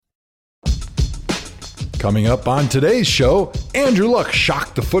Coming up on today's show, Andrew Luck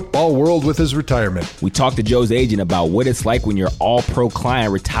shocked the football world with his retirement. We talked to Joe's agent about what it's like when your all-pro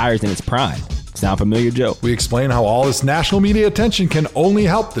client retires in its prime. Sound familiar, Joe? We explain how all this national media attention can only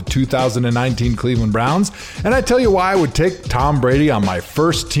help the 2019 Cleveland Browns. And I tell you why I would take Tom Brady on my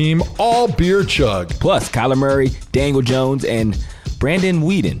first team all-beer chug. Plus, Kyler Murray, Daniel Jones, and Brandon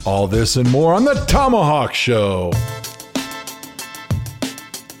Weeden. All this and more on the Tomahawk Show.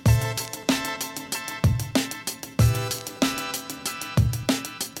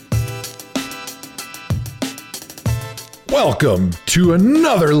 Welcome to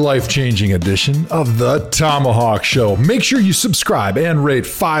another life-changing edition of the Tomahawk Show. Make sure you subscribe and rate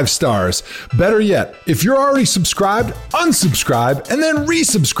 5 stars. Better yet, if you're already subscribed, unsubscribe and then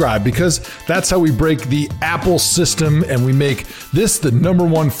resubscribe, because that's how we break the Apple system and we make this the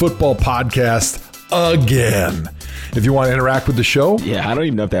 #1 football podcast again. If you want to interact with the show. Yeah, I don't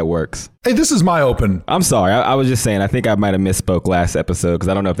even know if that works. Hey, this is my open. I'm sorry. I was just saying, I think I might have misspoke last episode because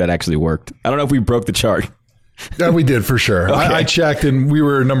I don't know if that actually worked. I don't know if we broke the chart. Yeah, we did for sure. Okay. I checked and we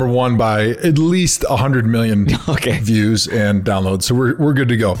were #1 by at least 100 million views and downloads. So we're good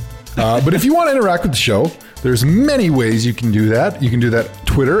to go. But if you want to interact with the show, there's many ways you can do that. You can do that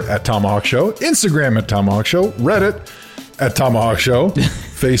Twitter at Tomahawk Show, Instagram at Tomahawk Show, Reddit at Tomahawk Show,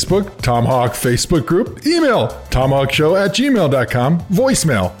 Facebook, Tomahawk Facebook group, email tomahawkshow@gmail.com,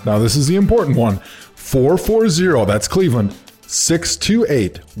 voicemail. Now this is the important one. 440, that's Cleveland,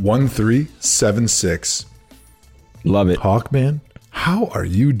 628-1376. Love it. Hawkman, how are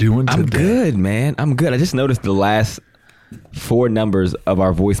you doing today? I'm good, man. I'm good. I just noticed the last 4 numbers of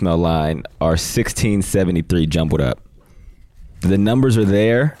our voicemail line are 1673 jumbled up. The numbers are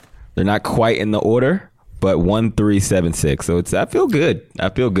there. They're not quite in the order, but 1376. So I feel good.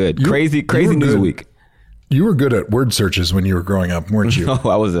 Crazy news week. You were good at word searches when you were growing up, weren't you?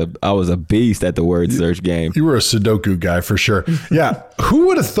 Oh, I was a beast at the word search game. You were a Sudoku guy for sure. Yeah. Who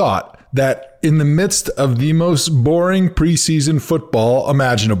would have thought that in the midst of the most boring preseason football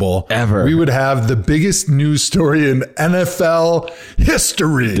imaginable ever, we would have the biggest news story in NFL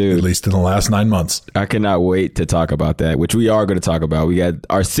history, dude, at least in the last 9 months. I cannot wait to talk about that, which we are going to talk about. We got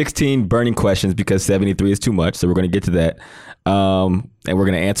our 16 burning questions because 73 is too much. So we're going to get to that. And we're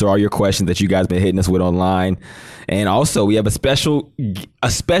going to answer all your questions that you guys been hitting us with online. And also we have a special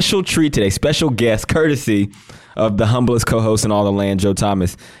treat today, special guest courtesy of the humblest co-host in all the land, Joe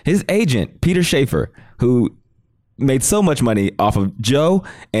Thomas, his agent, Peter Schaefer, who made so much money off of Joe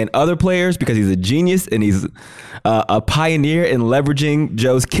and other players because he's a genius and he's a pioneer in leveraging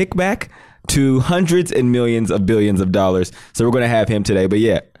Joe's kickback to hundreds and millions of billions of dollars. So we're going to have him today. But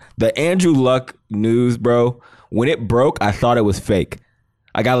yeah, the Andrew Luck news, bro, when it broke, I thought it was fake.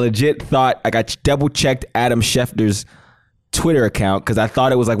 I got double checked Adam Schefter's Twitter account because I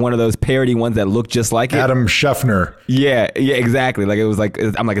thought it was like one of those parody ones that looked just like it. Adam Scheffner. Yeah, exactly. Like it was like,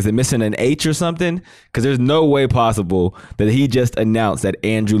 I'm like, is it missing an H or something? Because there's no way possible that he just announced that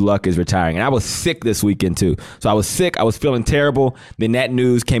Andrew Luck is retiring. And I was sick this weekend too. So I was sick. I was feeling terrible. Then that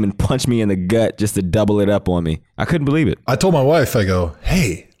news came and punched me in the gut just to double it up on me. I couldn't believe it. I told my wife, I go,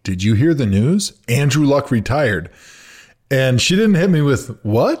 hey, did you hear the news? Andrew Luck retired. And she didn't hit me with,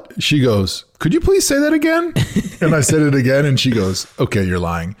 what? She goes, could you please say that again? And I said it again. And she goes, okay, you're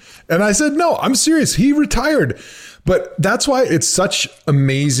lying. And I said, no, I'm serious. He retired. But that's why it's such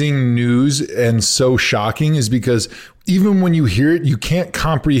amazing news and so shocking, is because even when you hear it, you can't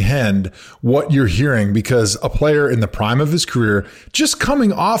comprehend what you're hearing, because a player in the prime of his career, just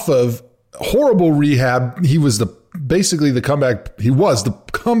coming off of horrible rehab, he was the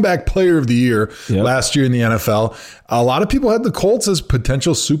comeback player of the year last year in the NFL. A lot of people had the Colts as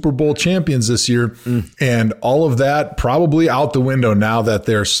potential Super Bowl champions this year. And all of that probably out the window now that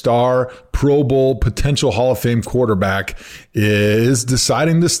their star Pro Bowl potential Hall of Fame quarterback is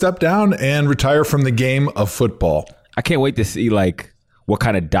deciding to step down and retire from the game of football. I can't wait to see like what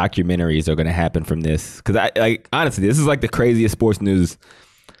kind of documentaries are going to happen from this. Because honestly, this is like the craziest sports news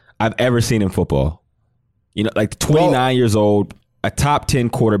I've ever seen in football. You know, like 29 years old, a top 10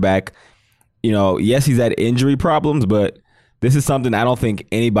 quarterback. You know, yes, he's had injury problems, but this is something I don't think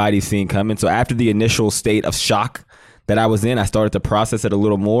anybody's seen coming. So after the initial state of shock that I was in, I started to process it a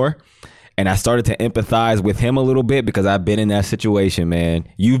little more. And I started to empathize with him a little bit because I've been in that situation, man.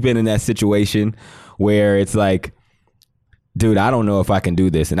 You've been in that situation where it's like, dude, I don't know if I can do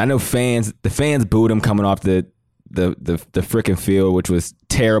this. And I know the fans booed him coming off the freaking field, which was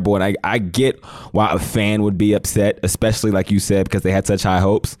terrible. And I get why a fan would be upset, especially like you said, because they had such high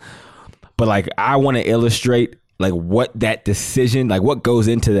hopes. But like, I want to illustrate like what that decision, like what goes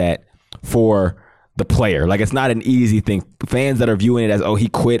into that for the player. Like, it's not an easy thing. Fans that are viewing it as, oh, he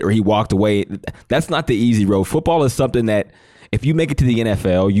quit or he walked away, that's not the easy road. Football is something that if you make it to the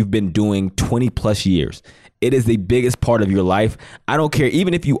NFL, you've been doing 20 plus years. It is the biggest part of your life. I don't care.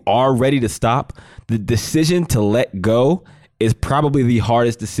 Even if you are ready to stop, the decision to let go is probably the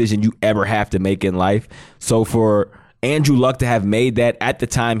hardest decision you ever have to make in life. So for Andrew Luck to have made that at the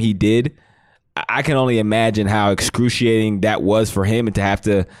time he did, I can only imagine how excruciating that was for him, and to have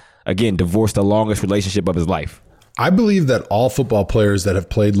to, again, divorce the longest relationship of his life. I believe that all football players that have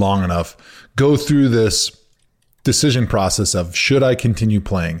played long enough go through this decision process of, should I continue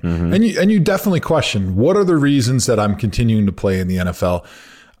playing? Mm-hmm. And you definitely question, what are the reasons that I'm continuing to play in the NFL?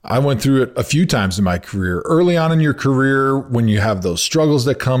 I went through it a few times in my career. Early on in your career, when you have those struggles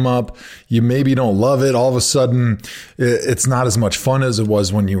that come up, you maybe don't love it. All of a sudden, it's not as much fun as it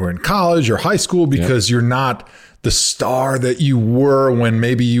was when you were in college or high school, because you're not the star that you were when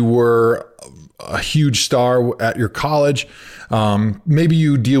maybe you were a huge star at your college. Maybe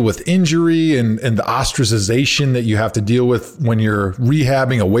you deal with injury and the ostracization that you have to deal with when you're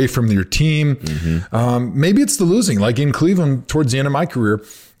rehabbing away from your team. Mm-hmm. Maybe it's the losing. Like in Cleveland, towards the end of my career,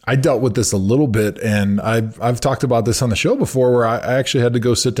 I dealt with this a little bit, and I've talked about this on the show before, where I actually had to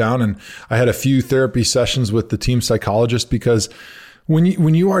go sit down, and I had a few therapy sessions with the team psychologist, because when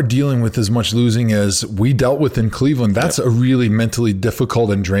you are dealing with as much losing as we dealt with in Cleveland, that's a really mentally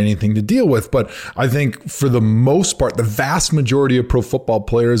difficult and draining thing to deal with. But I think for the most part, the vast majority of pro football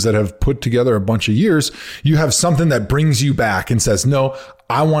players that have put together a bunch of years, you have something that brings you back and says, no,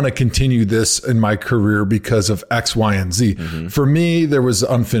 I want to continue this in my career because of X, Y, and Z. Mm-hmm. For me, there was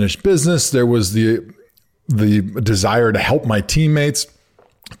unfinished business. There was the desire to help my teammates,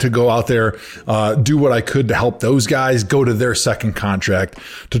 to go out there, do what I could to help those guys go to their second contract,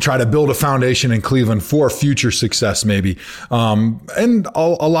 to try to build a foundation in Cleveland for future success, maybe. And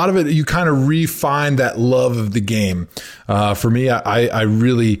a lot of it, you kind of refine that love of the game. For me, I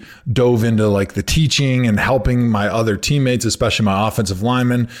really dove into like the teaching and helping my other teammates, especially my offensive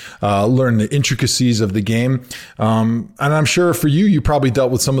linemen, learn the intricacies of the game. And I'm sure for you probably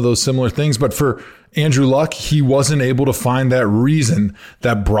dealt with some of those similar things, but for Andrew Luck, he wasn't able to find that reason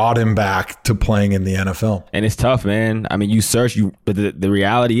that brought him back to playing in the NFL. And it's tough, man. I mean, but the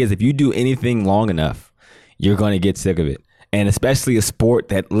reality is, if you do anything long enough, you're going to get sick of it. And especially a sport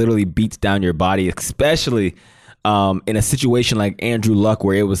that literally beats down your body, especially in a situation like Andrew Luck,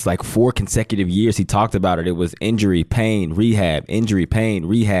 where it was like 4 consecutive years. He talked about it. It was injury, pain, rehab, injury, pain,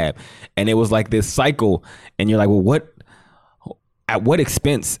 rehab. And it was like this cycle. And you're like, well, at what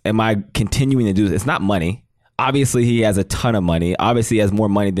expense am I continuing to do this? It's not money. Obviously, he has a ton of money. Obviously, he has more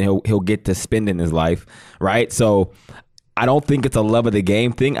money than he'll get to spend in his life, right? So I don't think it's a love of the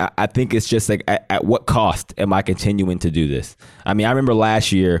game thing. I think it's just like, at what cost am I continuing to do this? I mean, I remember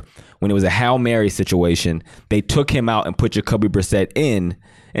last year when it was a Hail Mary situation, they took him out and put Jacoby Brissett in,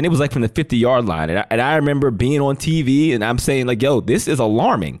 and it was like from the 50-yard line. And I remember being on TV, and I'm saying like, yo, this is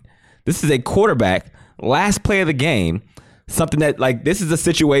alarming. This is a quarterback, last play of the game, something that, like, this is a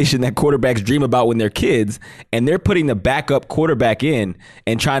situation that quarterbacks dream about when they're kids, and they're putting the backup quarterback in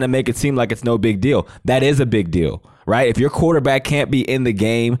and trying to make it seem like it's no big deal. That is a big deal, right? If your quarterback can't be in the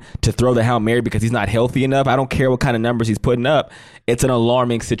game to throw the Hail Mary because he's not healthy enough, I don't care what kind of numbers he's putting up, it's an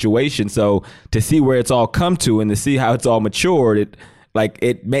alarming situation. So to see where it's all come to and to see how it's all matured,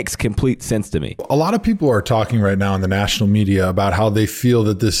 it makes complete sense to me. A lot of people are talking right now in the national media about how they feel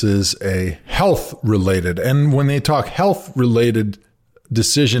that this is a health related. And when they talk health related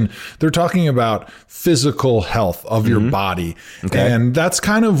decision, they're talking about physical health of your body. Okay. And that's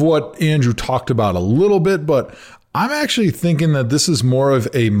kind of what Andrew talked about a little bit, but I'm actually thinking that this is more of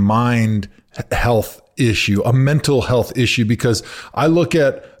a mind health issue, a mental health issue, because I look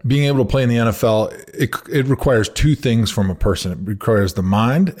at being able to play in the NFL, it requires 2 things from a person. It requires the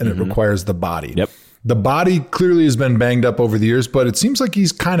mind and it requires the body. Yep. The body clearly has been banged up over the years, but it seems like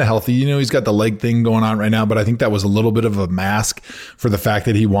he's kind of healthy. You know, he's got the leg thing going on right now, but I think that was a little bit of a mask for the fact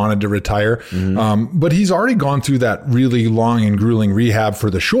that he wanted to retire. But he's already gone through that really long and grueling rehab for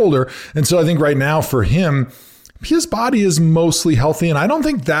the shoulder. And so I think right now for him, his body is mostly healthy, and I don't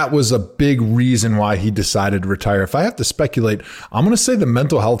think that was a big reason why he decided to retire. If I have to speculate, I'm going to say the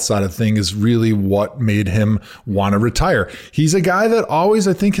mental health side of things is really what made him want to retire. He's a guy that always,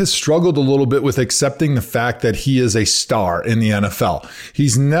 I think, has struggled a little bit with accepting the fact that he is a star in the NFL.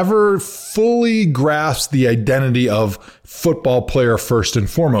 He's never fully grasped the identity of football player first and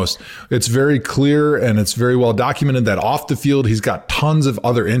foremost. It's very clear and it's very well documented that off the field, he's got tons of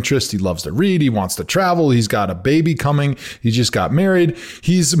other interests. He loves to read. He wants to travel. He's got a baby coming. He just got married.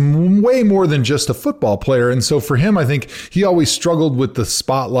 He's way more than just a football player. And so for him, I think he always struggled with the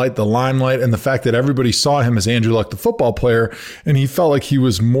spotlight, the limelight, and the fact that everybody saw him as Andrew Luck, the football player, and he felt like he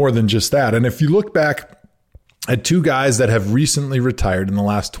was more than just that. And if you look back at two guys that have recently retired in the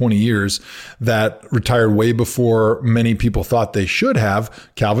last 20 years that retired way before many people thought they should have,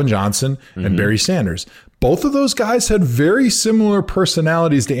 Calvin Johnson and Barry Sanders. Both of those guys had very similar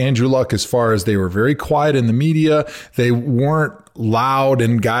personalities to Andrew Luck as far as they were very quiet in the media. They weren't loud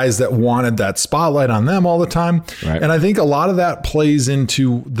and guys that wanted that spotlight on them all the time. Right. And I think a lot of that plays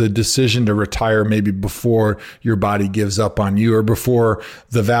into the decision to retire maybe before your body gives up on you or before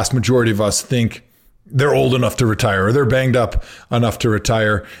the vast majority of us think they're old enough to retire or they're banged up enough to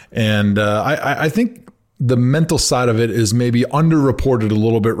retire. And I think the mental side of it is maybe underreported a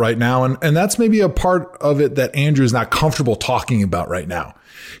little bit right now. And that's maybe a part of it that Andrew is not comfortable talking about right now.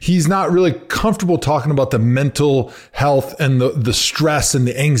 He's not really comfortable talking about the mental health and the stress and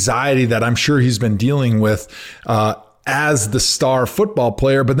the anxiety that I'm sure he's been dealing with as the star football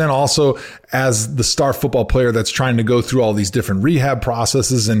player, but then also as the star football player that's trying to go through all these different rehab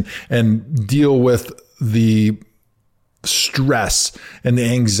processes and deal with the stress and the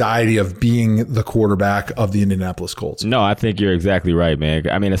anxiety of being the quarterback of the Indianapolis Colts. No, I think you're exactly right, man.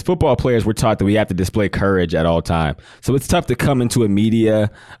 I mean, as football players, we're taught that we have to display courage at all time. So it's tough to come into a media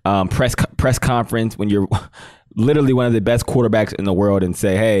press conference when you're literally one of the best quarterbacks in the world and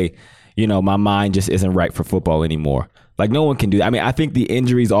say, hey, you know, my mind just isn't right for football anymore. Like, no one can do that. I mean, I think the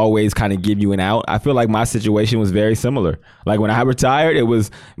injuries always kind of give you an out. I feel like my situation was very similar. Like, when I retired,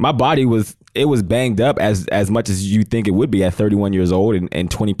 my body was banged up as much as you think it would be at 31 years old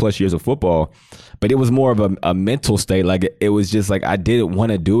and 20 plus years of football. But it was more of a mental state. Like, it was just like I didn't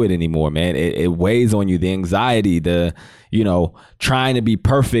want to do it anymore, man. It weighs on you, the anxiety, trying to be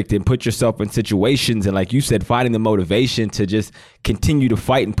perfect and put yourself in situations. And like you said, finding the motivation to just continue to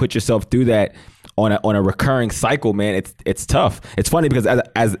fight and put yourself through that on a recurring cycle, man. It's tough. It's funny because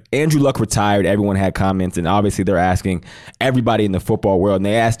as Andrew Luck retired, everyone had comments, and obviously they're asking everybody in the football world, and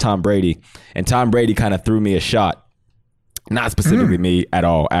they asked Tom Brady, and Tom Brady kind of threw me a shot. Not specifically me at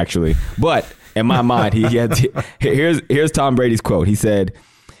all, actually, but in my mind, here's Tom Brady's quote. He said,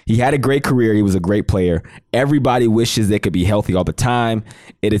 he had a great career. He was a great player. Everybody wishes they could be healthy all the time.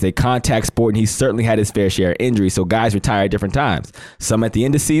 It is a contact sport, and he certainly had his fair share of injuries. So guys retire at different times. Some at the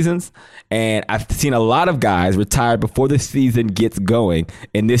end of seasons, and I've seen a lot of guys retire before the season gets going,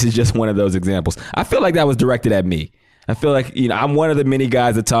 and this is just one of those examples. I feel like that was directed at me. I feel like, I'm one of the many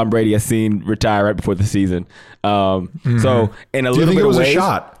guys that Tom Brady has seen retire right before the season. So in a little bit of ways, do you think it was a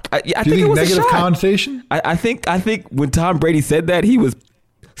shot? I think it was a shot. Negative connotation? I think when Tom Brady said that, he was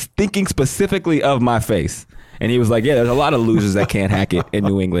thinking specifically of my face. And he was like, yeah, there's a lot of losers that can't hack it in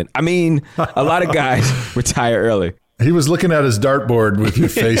New England. I mean, a lot of guys retire early. He was looking at his dartboard with your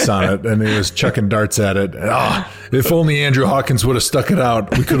face on it, and he was chucking darts at it. If only Andrew Hawkins would have stuck it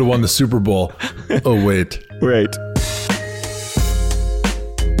out, we could have won the Super Bowl. Oh, wait. Right.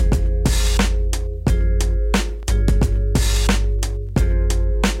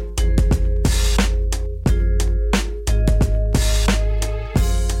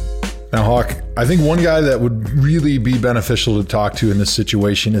 Now, Hawk, I think one guy that would really be beneficial to talk to in this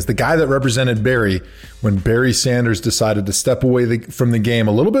situation is the guy that represented Barry when Barry Sanders decided to step away from the game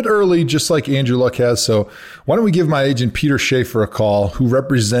a little bit early, just like Andrew Luck has. So why don't we give my agent Peter Schaefer a call, who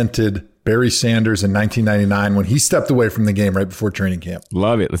represented Barry Sanders in 1999 when he stepped away from the game right before training camp.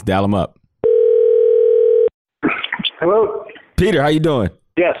 Love it. Let's dial him up. Hello. Peter, how you doing?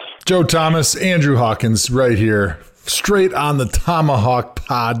 Yes. Joe Thomas, Andrew Hawkins right here. Straight on the Tomahawk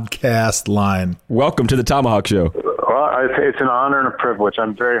podcast line. Welcome to the Tomahawk Show. Well, it's an honor and a privilege.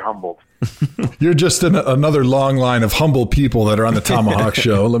 I'm very humbled. You're just another long line of humble people that are on the Tomahawk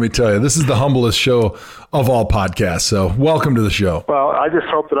Show. Let me tell you, this is the humblest show of all podcasts. So welcome to the show. Well, I just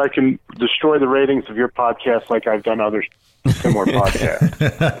hope that I can destroy the ratings of your podcast like I've done other similar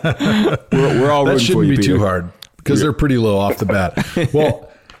podcasts. We're all rooting for you, Peter. That shouldn't be too hard because they're pretty low off the bat.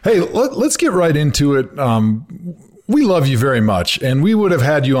 Well, hey, let's get right into it. We love you very much, and we would have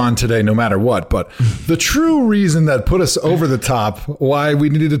had you on today no matter what. But the true reason that put us over the top, why we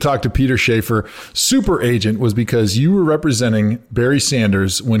needed to talk to Peter Schaefer, super agent, was because you were representing Barry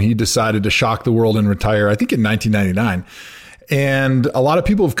Sanders when he decided to shock the world and retire, I think in 1999. And a lot of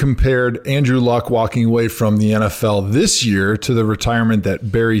people have compared Andrew Luck walking away from the NFL this year to the retirement that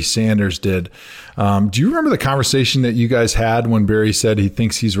Barry Sanders did. Do you remember the conversation that you guys had when Barry said he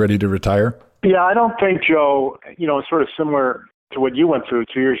thinks he's ready to retire? Yeah, I don't think, Joe, sort of similar to what you went through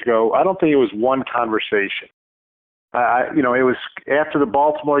 2 years ago. I don't think it was one conversation. It was after the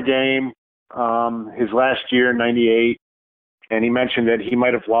Baltimore game. his last year, 98, and he mentioned that he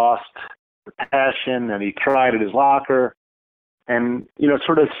might have lost the passion, and he cried at his locker, and,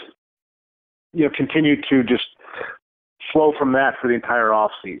 sort of, continued to just flow from that for the entire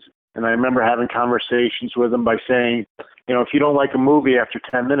offseason. And I remember having conversations with him by saying, if you don't like a movie after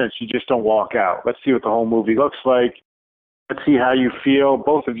 10 minutes, you just don't walk out. Let's see what the whole movie looks like. Let's see how you feel.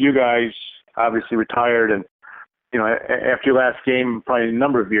 Both of you guys obviously retired, and after your last game, probably a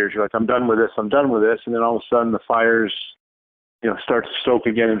number of years, you're like, I'm done with this. And then all of a sudden the fires, start to stoke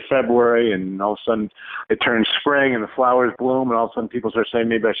again in February, and all of a sudden it turns spring and the flowers bloom, and all of a sudden people start saying,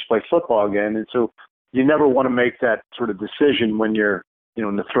 maybe I should play football again. And so you never want to make that sort of decision when you're,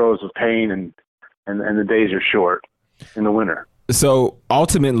 in the throes of pain and the days are short in the winter. So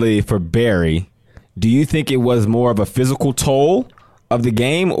ultimately for Barry, do you think it was more of a physical toll of the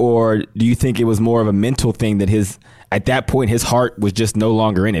game, or do you think it was more of a mental thing that at that point his heart was just no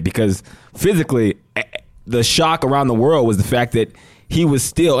longer in it? Because physically, the shock around the world was the fact that he was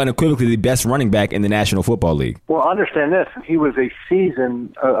still unequivocally the best running back in the National Football League. Well, understand this. He was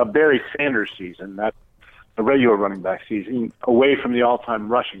a Barry Sanders season, not a regular running back season, away from the all-time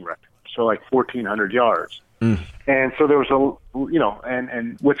rushing record, so like 1,400 yards. And so there was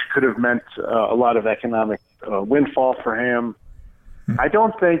and which could have meant a lot of economic windfall for him. I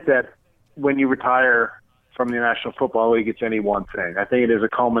don't think that when you retire from the National Football League, it's any one thing. I think it is a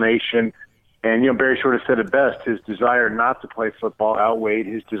culmination. And, Barry sort of said it best. His desire not to play football outweighed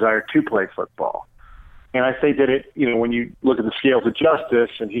his desire to play football. And I think that when you look at the scales of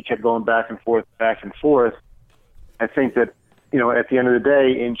justice, and he kept going back and forth, I think that, at the end of the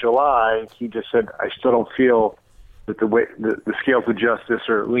day, in July, he just said, I still don't feel that the scales of justice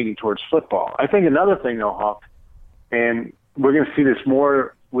are leaning towards football. I think another thing, though, Hawk, and we're going to see this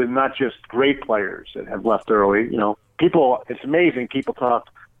more with not just great players that have left early. It's amazing. People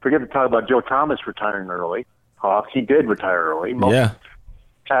forget to talk about Joe Thomas retiring early. Hawk, he did retire early. Most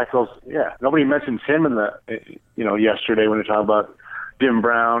tackles, nobody mentions him in the, yesterday when they talk about Jim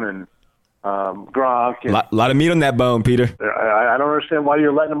Brown and Gronk. A lot of meat on that bone, Peter. I don't understand why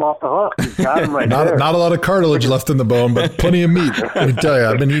you're letting him off the hook. You've got him right there. Not a lot of cartilage left in the bone, but plenty of meat. Let me tell you,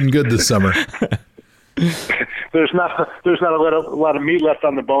 I've been eating good this summer. There's not a lot of meat left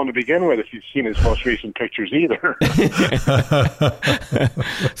on the bone to begin with, if you've seen his most recent pictures either.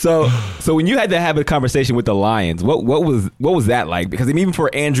 So when you had to have a conversation with the Lions, what was that like? Because even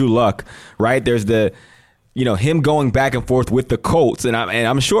for Andrew Luck, right? There's the him going back and forth with the Colts, and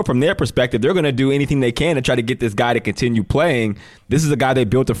I'm sure from their perspective, they're going to do anything they can to try to get this guy to continue playing. This is a guy they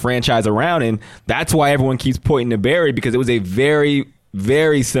built a franchise around, and that's why everyone keeps pointing to Barry, because it was a very,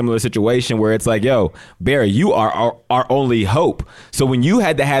 very similar situation where it's like, yo, Barry, you are our only hope. So when you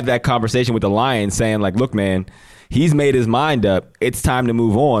had to have that conversation with the Lions saying like, look, man, he's made his mind up, it's time to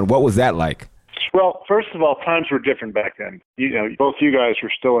move on, what was that like? Well, first of all, times were different back then. Both you guys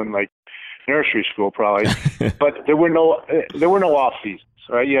were still in like nursery school probably, but there were no off seasons,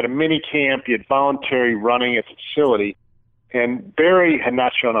 right? You had a mini camp, you had voluntary running at the facility, and Barry had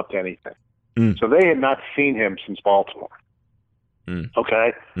not shown up to anything. So they had not seen him since Baltimore.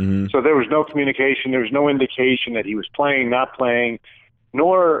 Okay? Mm-hmm. So there was no communication. There was no indication that he was playing, not playing,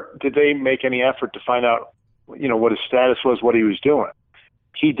 nor did they make any effort to find out, what his status was, what he was doing.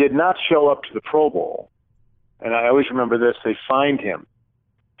 He did not show up to the Pro Bowl. And I always remember this. They fined him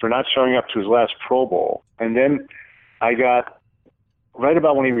for not showing up to his last Pro Bowl. And then I got, right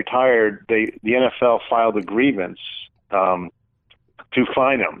about when he retired, the NFL filed a grievance to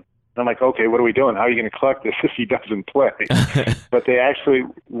fine him. I'm like, okay, what are we doing? How are you going to collect this if he doesn't play? But they actually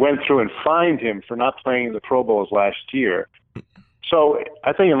went through and fined him for not playing in the Pro Bowls last year. So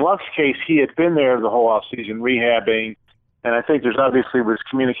I think in Luck's case, he had been there the whole offseason rehabbing, and I think there's obviously was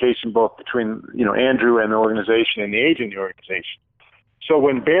communication both between Andrew and the organization and the agent in the organization. So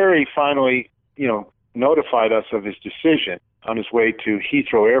when Barry finally notified us of his decision on his way to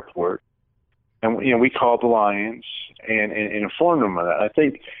Heathrow Airport, and we called the Lions and informed them of that, I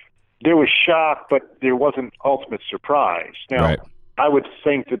think there was shock, but there wasn't ultimate surprise. Now, right. I would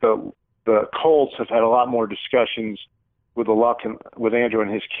think that the Colts have had a lot more discussions with with Andrew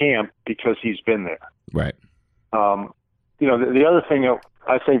and his camp because he's been there. Right. The other thing that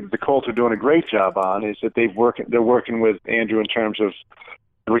I think the Colts are doing a great job on is that they're working with Andrew in terms of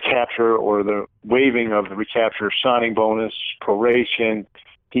the recapture or the waiving of the recapture signing bonus, proration.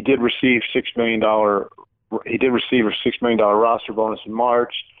 He did receive a $6 million roster bonus in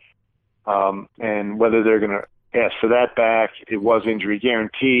March. And whether they're going to ask for that back, it was injury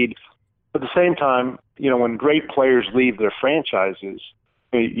guaranteed. But at the same time, when great players leave their franchises,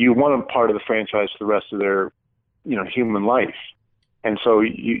 you want them part of the franchise for the rest of their, human life. And so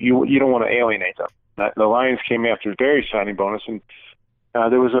you don't want to alienate them. The Lions came after Barry's signing bonus, and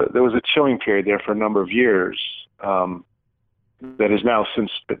there was a chilling period there for a number of years that has now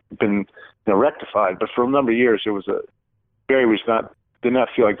since been rectified. But for a number of years, Barry did not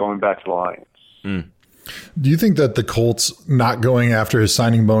feel like going back to the Lions. Mm. Do you think that the Colts not going after his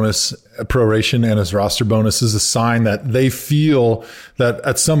signing bonus proration and his roster bonus is a sign that they feel that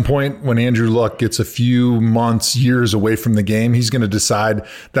at some point when Andrew Luck gets a few months, years away from the game, he's going to decide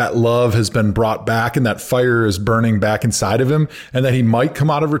that love has been brought back and that fire is burning back inside of him, and that he might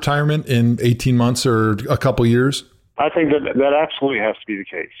come out of retirement in 18 months or a couple years? I think that absolutely has to be the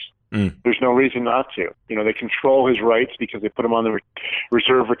case. Mm. There's no reason not to. They control his rights because they put him on the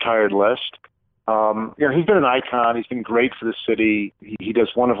reserve retired list. He's been an icon. He's been great for the city. He does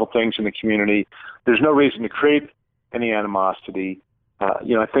wonderful things in the community. There's no reason to create any animosity.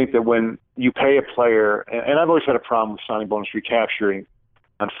 I think that when you pay a player, and I've always had a problem with signing bonus recapturing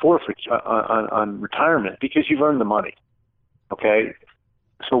on on retirement, because you've earned the money. Okay,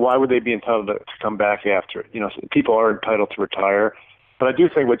 so why would they be entitled to come back after it? People are entitled to retire. But I do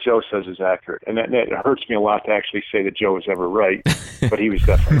think what Joe says is accurate, and that hurts me a lot to actually say that Joe was ever right, but he was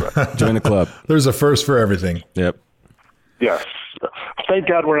definitely right. Join the club. There's a first for everything. Yep. Yes. Thank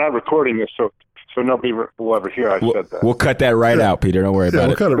God we're not recording this, so nobody will ever hear I said that. We'll cut that right out, Peter. Don't worry about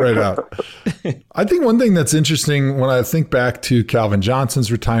We'll it. cut it right out. I think one thing that's interesting when I think back to Calvin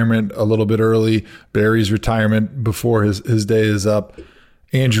Johnson's retirement a little bit early, Barry's retirement before his day is up,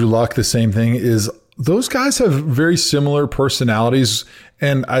 Andrew Luck, the same thing, is those guys have very similar personalities,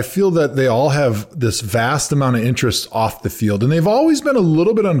 and I feel that they all have this vast amount of interest off the field, and they've always been a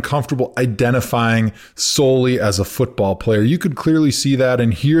little bit uncomfortable identifying solely as a football player. You could clearly see that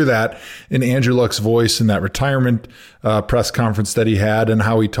and hear that in Andrew Luck's voice in that retirement press conference that he had, and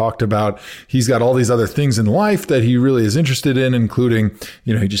how he talked about he's got all these other things in life that he really is interested in, including,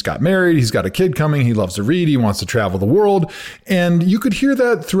 he just got married, he's got a kid coming, he loves to read, he wants to travel the world. And you could hear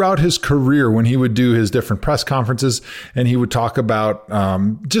that throughout his career when he would do his different press conferences, and he would talk about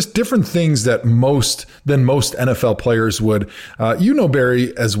just different things that most NFL players would.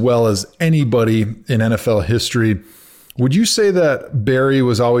 Barry as well as anybody in NFL history. Would you say that Barry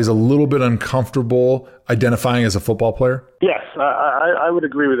was always a little bit uncomfortable identifying as a football player? Yes, I would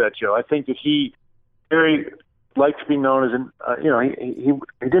agree with that, Joe. I think that Barry liked to be known as he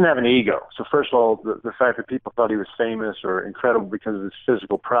didn't have an ego. So first of all, the fact that people thought he was famous or incredible because of his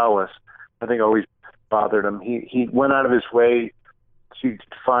physical prowess, I think always bothered him. He went out of his way to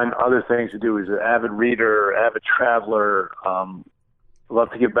find other things to do. He's an avid reader, avid traveler,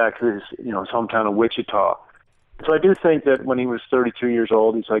 loved to get back to his hometown of Wichita. So I do think that when he was 32 years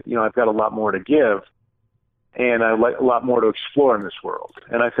old, he's like, I've got a lot more to give, and I like a lot more to explore in this world.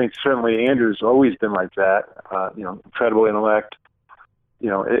 And I think certainly Andrew's always been like that. Incredible intellect.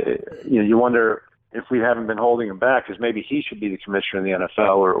 You wonder if we haven't been holding him back, because maybe he should be the commissioner in the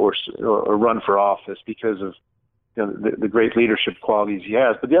NFL or run for office because of the great leadership qualities he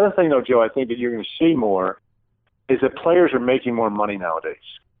has. But the other thing, though, Joe, I think that you're going to see more is that players are making more money nowadays,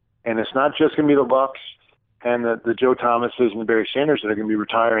 and it's not just going to be the Bucks and the Joe Thomases and the Barry Sanders that are going to be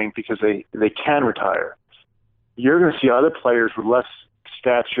retiring because they can retire. You're going to see other players with less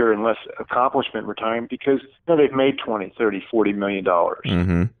stature and less accomplishment retiring because they've made $20, $30, $40 million.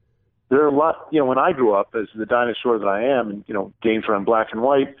 Mm-hmm. There are a lot, when I grew up as the dinosaur that I am, and, games were on black and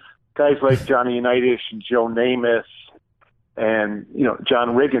white, guys like Johnny Unitas and Joe Namath and,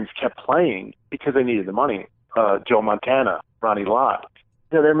 John Riggins kept playing because they needed the money. Joe Montana, Ronnie Lott,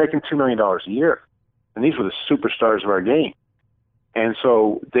 they're making $2 million a year. And these were the superstars of our game. And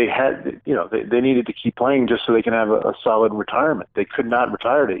so they had, they needed to keep playing just so they can have a solid retirement. They could not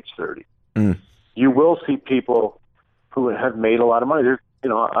retire at age 30. Mm. You will see people who have made a lot of money. There's,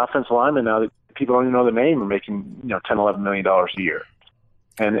 offensive linemen now that people don't even know the name are making, $10, $11 million a year.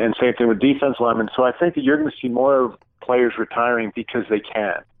 And same thing with defense linemen. So I think that you're going to see more players retiring because they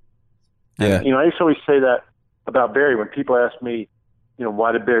can. Yeah. And, I used to always say that about Barry when people ask me,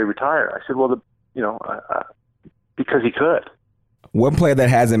 why did Barry retire? I said, well, because he could. One player that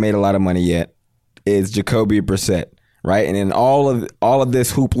hasn't made a lot of money yet is Jacoby Brissett, right? And in all of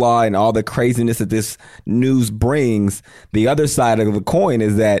this hoopla and all the craziness that this news brings, the other side of the coin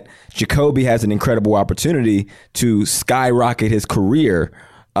is that Jacoby has an incredible opportunity to skyrocket his career.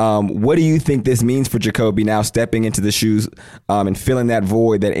 What do you think this means for Jacoby now stepping into the shoes and filling that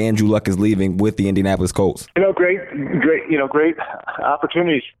void that Andrew Luck is leaving with the Indianapolis Colts? Great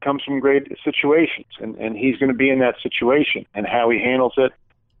opportunities comes from great situations, and he's going to be in that situation, and how he handles it.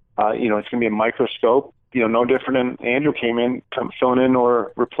 It's going to be a microscope. No different than Andrew came in, filling in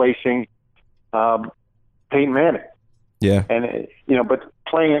or replacing Peyton Manning. Yeah. And, but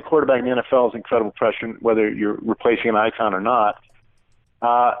playing at quarterback in the NFL is incredible pressure, whether you're replacing an icon or not.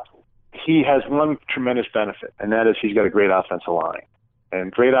 He has one tremendous benefit, and that is he's got a great offensive line. And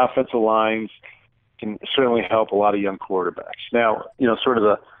great offensive lines can certainly help a lot of young quarterbacks. Now, sort of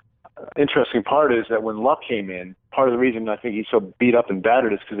the interesting part is that when Luck came in, part of the reason I think he's so beat up and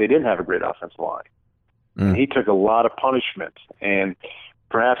battered is because they didn't have a great offensive line. And he took a lot of punishment. And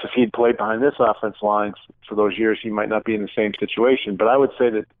perhaps if he'd played behind this offensive line for those years, he might not be in the same situation. But I would say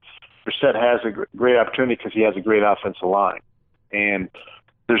that Brissett has a great opportunity because he has a great offensive line. And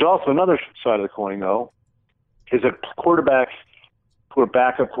there's also another side of the coin, though, is that quarterbacks who are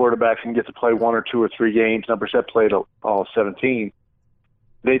backup quarterbacks and get to play 1 or 2 or 3 games. Now, Brissett played all 17.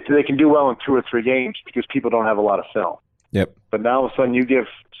 They can do well in 2 or 3 games because people don't have a lot of film. Yep. But now all of a sudden you give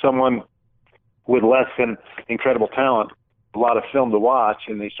someone with less than incredible talent a lot of film to watch,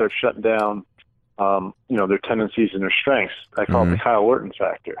 and they start shutting down, their tendencies and their strengths. I call it the Kyle Orton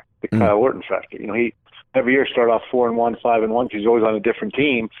factor. Kyle Orton factor. He every year started off 4-1, 5-1 because he's always on a different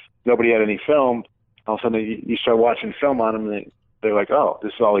team. Nobody had any film. All of a sudden you start watching film on him, and they're like, oh,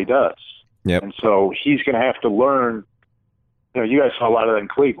 this is all he does. Yep. And so he's going to have to learn. You guys saw a lot of that in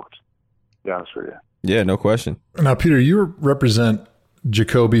Cleveland, to be honest with you. Yeah, no question. Now, Peter, you represent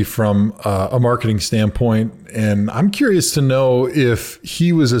Jacoby from a marketing standpoint, and I'm curious to know if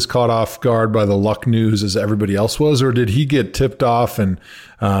he was as caught off guard by the Luck news as everybody else was, or did he get tipped off, and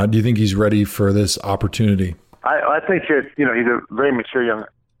do you think he's ready for this opportunity? I think that, he's a very mature young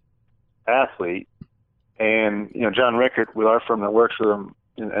athlete, and, John Rickert with our firm that works with him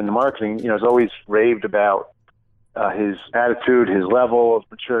in the marketing, has always raved about his attitude, his level of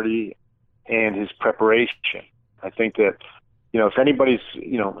maturity, and his preparation. I think that, if anybody's,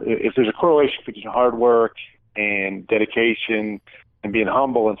 if there's a correlation between hard work and dedication and being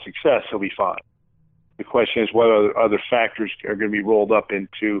humble and success, he'll be fine. The question is what other factors are going to be rolled up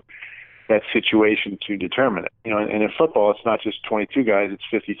into that situation to determine it. And in football, it's not just 22 guys, it's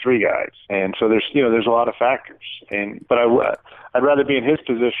 53 guys. And so there's a lot of factors. But I'd rather be in his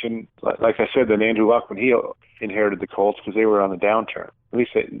position, like I said, than Andrew Luck when he inherited the Colts because they were on the downturn. At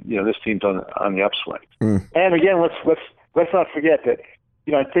least, this team's on the upswing. And again, let's not forget that,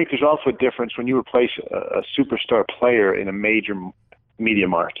 I think there's also a difference when you replace a superstar player in a major media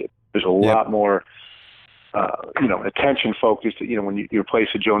market. There's a lot more, attention focused, when you replace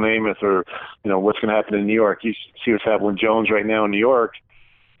a Joe Namath or, what's going to happen in New York. You see what's happening with Jones right now in New York,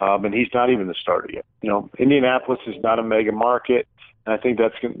 and he's not even the starter yet. Indianapolis is not a mega market, and I think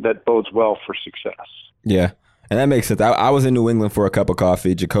that bodes well for success. Yeah. And that makes sense. I was in New England for a cup of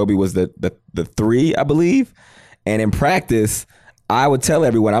coffee. Jacoby was the 3, I believe. And in practice, I would tell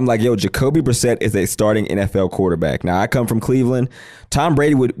everyone, I'm like, yo, Jacoby Brissett is a starting NFL quarterback. Now, I come from Cleveland. Tom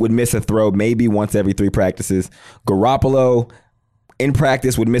Brady would miss a throw maybe once every 3 practices. Garoppolo, in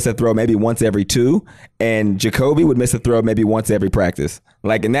practice, would miss a throw maybe once every 2. And Jacoby would miss a throw maybe once every practice.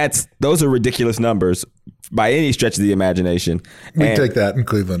 Those are ridiculous numbers by any stretch of the imagination. We take that in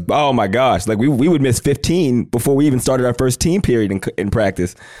Cleveland. Oh, my gosh. We would miss 15 before we even started our first team period in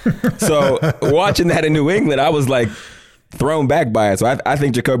practice. So watching that in New England, I was like thrown back by it. So I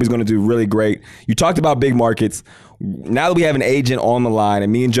think Jacoby's going to do really great. You talked about big markets. Now that we have an agent on the line,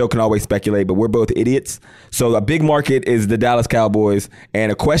 and me and Joe can always speculate, but we're both idiots. So a big market is the Dallas Cowboys.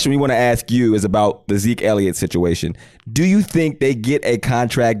 And a question we want to ask you is about the Zeke Elliott situation. Do you think they get a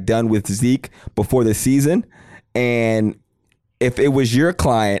contract done with Zeke before the season? And if it was your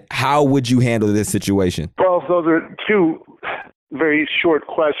client, how would you handle this situation? Well, those are 2 very short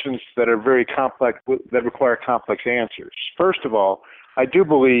questions that are very complex, that require complex answers. First of all, I do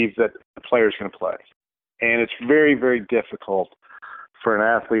believe that the player is going to play. And it's very, very difficult for an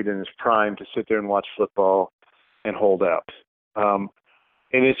athlete in his prime to sit there and watch football and hold out. And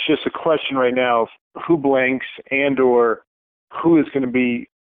it's just a question right now of who blanks and or who is going to be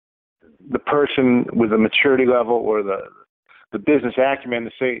the person with the maturity level or the business acumen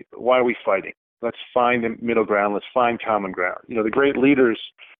to say, why are we fighting? Let's find a middle ground. Let's find common ground. The great leaders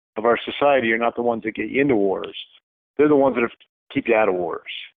of our society are not the ones that get you into wars. They're the ones that keep you out of wars.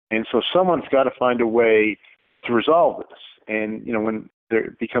 And so someone's got to find a way to resolve this. And, when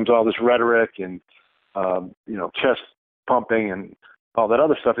there becomes all this rhetoric and, chest pumping and all that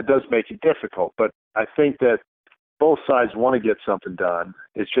other stuff, it does make it difficult. But I think that both sides want to get something done.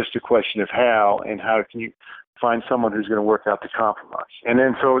 It's just a question of how, and how can you find someone who's going to work out the compromise. And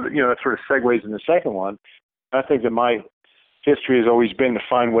then so, that sort of segues in the second one. I think that my history has always been to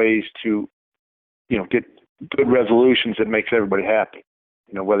find ways to, get good resolutions that makes everybody happy.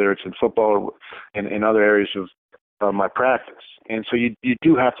 Whether it's in football or in other areas of my practice. And so you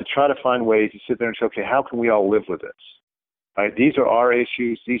do have to try to find ways to sit there and say, okay, how can we all live with this? Right? These are our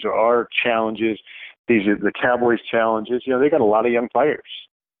issues. These are our challenges. These are the Cowboys' challenges. They got a lot of young players.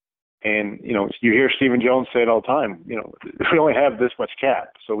 And, you hear Stephen Jones say it all the time, we only have this much cap,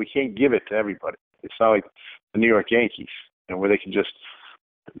 so we can't give it to everybody. It's not like the New York Yankees, where they can just,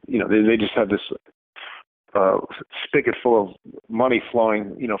 they just have this spigot full of money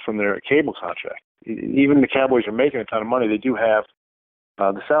flowing, from their cable contract. Even the Cowboys are making a ton of money. They do have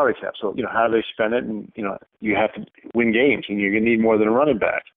the salary cap. So, how do they spend it? And, you have to win games, and you're going to need more than a running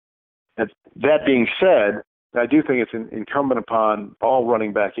back. That being said, I do think it's incumbent upon all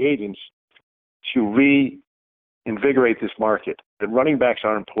running back agents to reinvigorate this market. That running backs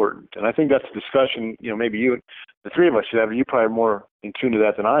are important. And I think that's a discussion, maybe you, the three of us should have. You probably are more in tune to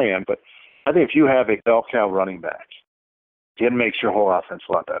that than I am. But I think if you have a bell cow running back, it makes your whole offense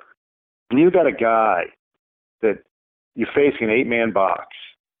a lot better. And you got a guy that you face an 8-man box,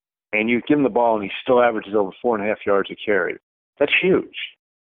 and you give him the ball, and he still averages over 4.5 yards a carry. That's huge.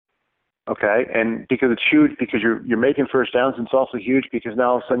 Okay, and because it's huge, because you're making first downs, and it's also huge because now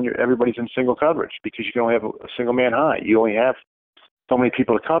all of a sudden everybody's in single coverage because you can only have a single man high. You only have so many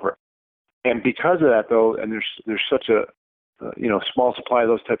people to cover, and because of that, though, and there's such a small supply of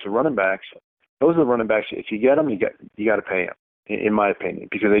those types of running backs. Those are the running backs. If you get them, you got to pay them, in my opinion,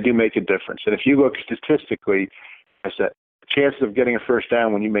 because they do make a difference. And if you look statistically, I said chances of getting a first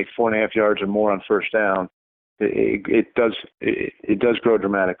down when you make 4.5 yards or more on first down, it does grow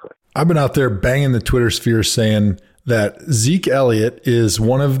dramatically. I've been out there banging the Twitter sphere saying that Zeke Elliott is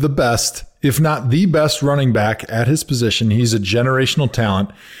one of the best, if not the best running back at his position. He's a generational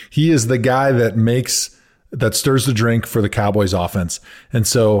talent. He is the guy that stirs the drink for the Cowboys offense. And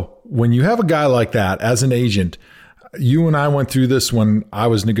so when you have a guy like that as an agent, you and I went through this when I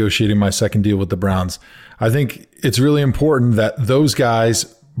was negotiating my second deal with the Browns. I think it's really important that those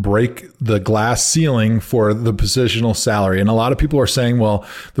guys break the glass ceiling for the positional salary. And a lot of people are saying, well,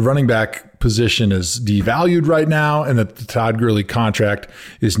 the running back position is devalued right now and that the Todd Gurley contract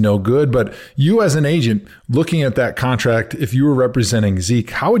is no good. But you as an agent looking at that contract, if you were representing Zeke,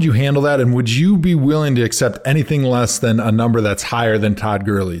 how would you handle that? And would you be willing to accept anything less than a number that's higher than Todd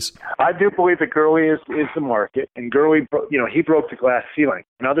Gurley's? I do believe that Gurley is the market, and Gurley, he broke the glass ceiling,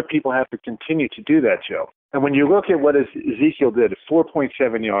 and other people have to continue to do that, Joe. And when you look at what Ezekiel did,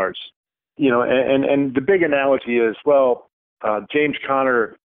 4.7 yards, and the big analogy is, James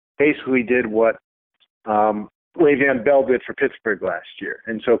Conner basically did what Le'Veon Bell did for Pittsburgh last year.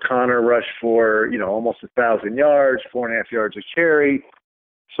 And so Conner rushed for, almost 1,000 yards, 4.5 yards a carry.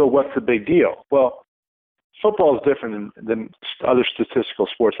 So what's the big deal? Well, football is different than other statistical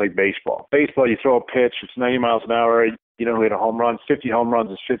sports like baseball. Baseball, you throw a pitch, it's 90 miles an hour, who hit a home run. 50 home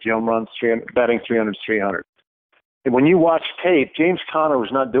runs is 50 home runs, batting 300 is 300. And when you watch tape, James Conner was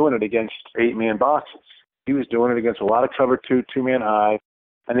not doing it against 8-man boxes. He was doing it against a lot of cover 2-man high,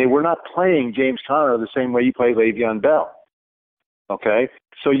 and they were not playing James Conner the same way you play Le'Veon Bell. Okay?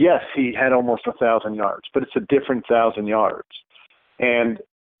 So, yes, he had almost 1,000 yards, but it's a different 1,000 yards. And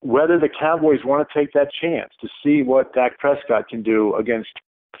whether the Cowboys want to take that chance to see what Dak Prescott can do against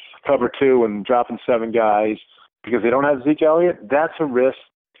cover 2 and dropping 7 guys because they don't have Zeke Elliott, that's a risk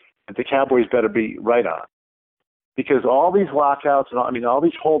that the Cowboys better be right on. Because all these lockouts and all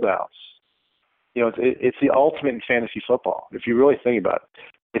these holdouts, it's the ultimate in fantasy football, if you really think about it.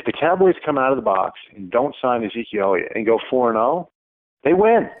 If the Cowboys come out of the box and don't sign Ezekiel Elliott and go 4-0, they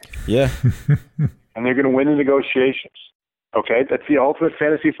win. Yeah. And they're going to win the negotiations. Okay? That's the ultimate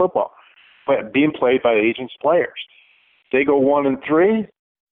fantasy football, but being played by agents' players. They go 1-3,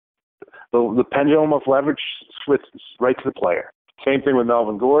 the pendulum of leverage switches right to the player. Same thing with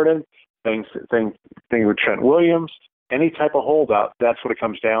Melvin Gordon. Thing with Trent Williams. Any type of holdout, that's what it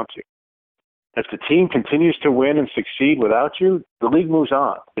comes down to. If the team continues to win and succeed without you, the league moves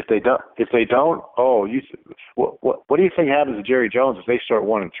on. If they don't, what do you think happens to Jerry Jones if they start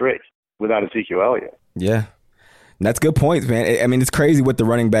 1-3 without Ezekiel Elliott? Yeah, that's good points, man. I mean, it's crazy what the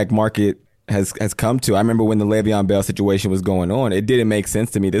running back market has come to. I remember when the Le'Veon Bell situation was going on, it didn't make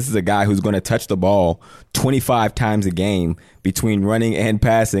sense to me. This is a guy who's going to touch the ball 25 times a game between running and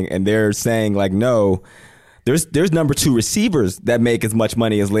passing, and they're saying, like, no, there's number 2 receivers that make as much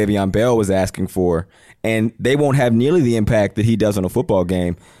money as Le'Veon Bell was asking for, and they won't have nearly the impact that he does on a football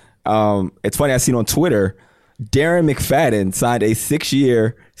game. It's funny, I seen on Twitter, Darren McFadden signed a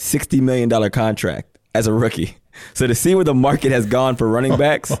 6-year, $60 million contract as a rookie. So to see where the market has gone for running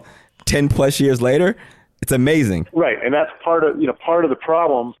backs 10 plus years later, it's amazing. Right. And that's part of the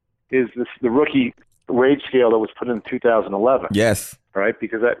problem is the rookie wage scale that was put in 2011. Yes. Right.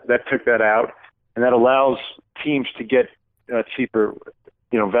 Because that took that out, and that allows teams to get cheaper,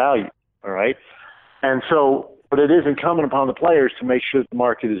 value. All right. And so But it is incumbent upon the players to make sure that the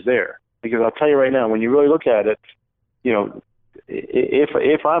market is there. Because I'll tell you right now, when you really look at it, you know,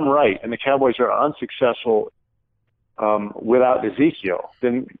 if I'm right and the Cowboys are unsuccessful without Ezekiel,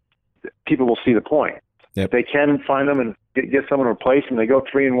 then people will see the point. Yep. If they can find them and get someone to replace them, they go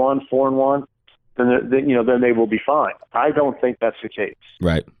 3-1, 4-1, then they will be fine. I don't think that's the case.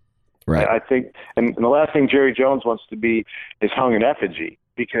 Right. I think, and the last thing Jerry Jones wants to be is hung in effigy,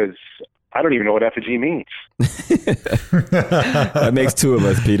 because I don't even know what effigy means. That makes two of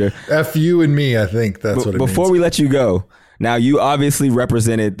us, Peter. F you and me, I think that's what it means. Before we let you go, now you obviously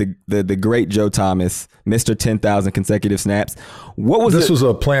represented the great Joe Thomas, Mr. 10,000 consecutive snaps. What was this was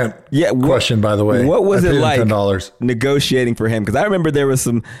a plant question, by the way. What was it like $10. Negotiating for him? Because I remember there was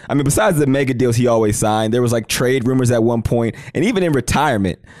some, I mean, besides the mega deals he always signed, there was like trade rumors at one point, and even in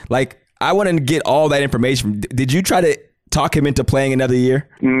retirement. Like, I want to get all that information. Did you try to talk him into playing another year?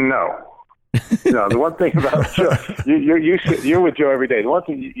 No. No, the one thing about Joe, you're with Joe every day. The one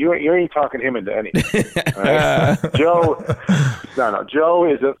thing you ain't talking him into anything. Right? Joe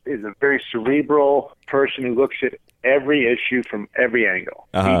is a very cerebral person who looks at every issue from every angle.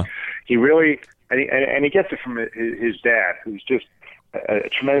 Uh-huh. He really and he gets it from his dad, who's just a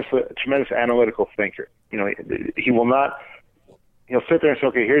tremendous analytical thinker. You know, he will not. He'll sit there and say,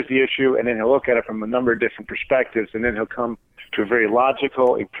 okay, here's the issue, and then he'll look at it from a number of different perspectives, and then he'll come to a very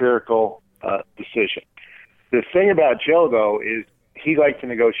logical, empirical decision. The thing about Joe, though, is he liked to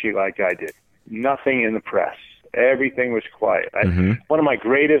negotiate like I did. Nothing in the press. Everything was quiet. One of my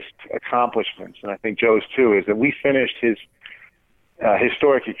greatest accomplishments, and I think Joe's too, is that we finished his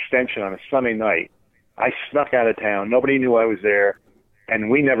historic extension on a Sunday night. I snuck out of town. Nobody knew I was there, and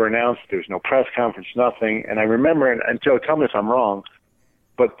we never announced. There was no press conference, nothing. And I remember, and Joe, tell me if I'm wrong,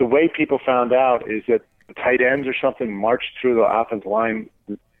 but the way people found out is that the tight ends or something marched through the offensive line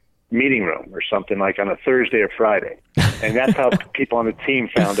meeting room or something, like on a Thursday or Friday. And that's how people on the team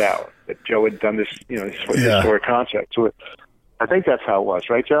found out that Joe had done this, historic contract. So I think that's how it was,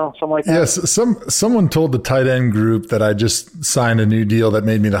 right, Joe? Something like that? Yes. Someone told the tight end group that I just signed a new deal that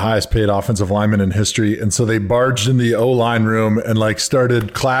made me the highest paid offensive lineman in history. And so they barged in the O-line room and like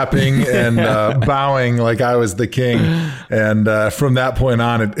started clapping and bowing like I was the king. And from that point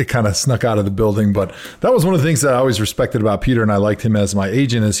on, it kind of snuck out of the building. But that was one of the things that I always respected about Peter, and I liked him as my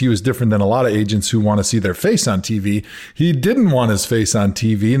agent, is he was different than a lot of agents who want to see their face on TV. He didn't want his face on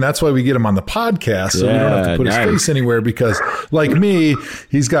TV, and that's why we get him on the podcast. So we don't have to put his face anywhere, because like me,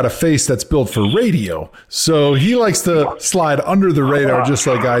 he's got a face that's built for radio. So he likes to slide under the radar just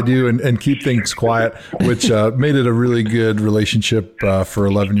like I do and keep things quiet, which made it a really good relationship for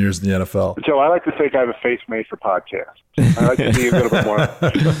 11 years in the NFL. Joe, I like to think I have a face made for podcasts. I like to be a little bit more.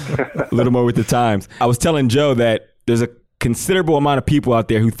 A little more with the times. I was telling Joe that there's a considerable amount of people out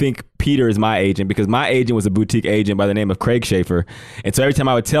there who think Peter is my agent, because my agent was a boutique agent by the name of Craig Schaefer. And so every time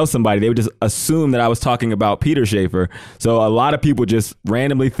I would tell somebody, they would just assume that I was talking about Peter Schaefer. So a lot of people just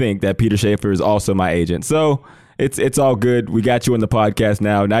randomly think that Peter Schaefer is also my agent. So it's all good. We got you on the podcast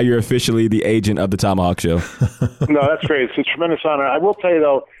now. Now you're officially the agent of the Tomahawk Show. No, that's great. It's a tremendous honor. I will tell you,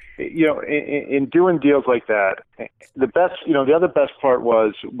 though, in doing deals like that, the other best part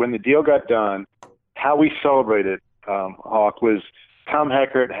was when the deal got done, how we celebrated. Hawk, was Tom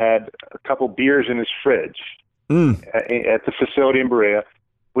Heckert had a couple beers in his fridge at the facility in Berea.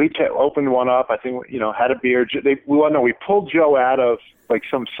 We opened one up. I think had a beer. We pulled Joe out of like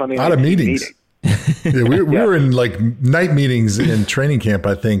some Sunday night meetings. Yeah, we were in like night meetings in training camp,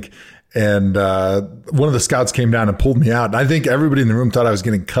 I think. And one of the scouts came down and pulled me out. And I think everybody in the room thought I was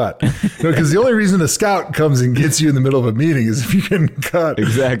getting cut. Because the only reason a scout comes and gets you in the middle of a meeting is if you're getting cut.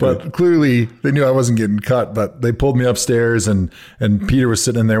 Exactly. But clearly they knew I wasn't getting cut. But they pulled me upstairs, and Peter was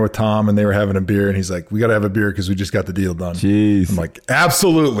sitting in there with Tom, and they were having a beer. And he's like, we got to have a beer because we just got the deal done. Jeez. I'm like,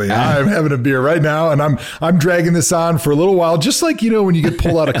 absolutely. I'm having a beer right now. And I'm dragging this on for a little while. Just like, when you get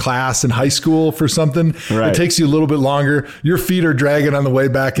pulled out of class in high school for something, right. It takes you a little bit longer. Your feet are dragging on the way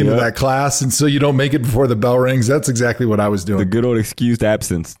back into that class, and so you don't make it before the bell rings. That's exactly what I was doing. The good old excused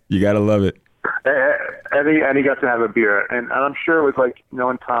absence. You got to love it. And he got to have a beer, and I'm sure it was like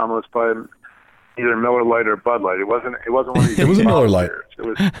knowing Tom was probably either Miller Lite or Bud Light. It wasn't one of these. It was a Miller Lite.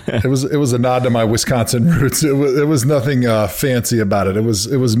 It was a nod to my Wisconsin roots. It was nothing fancy about it. It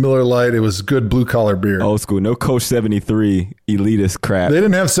was Miller Lite. It was good blue collar beer. Old school. No Coach 73 elitist crap. They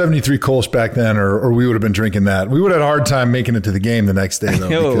didn't have 73 Kolsch back then, or we would have been drinking that. We would have had a hard time making it to the game the next day, though,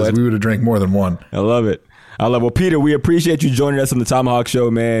 because we would have drank more than one. I love it. Well, Peter, we appreciate you joining us on the Tomahawk Show,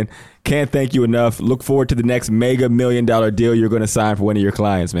 man. Can't thank you enough. Look forward to the next mega $1 million deal you're going to sign for one of your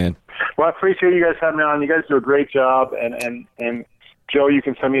clients, man. Well, I appreciate you guys having me on. You guys do a great job, and Joe, you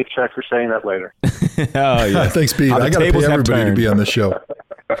can send me a check for saying that later. Oh, yeah. Thanks, Pete. I got to pay everybody to be on the show.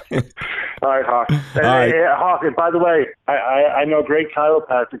 All right, Hawk. And, hey, Hawk, and by the way, I know great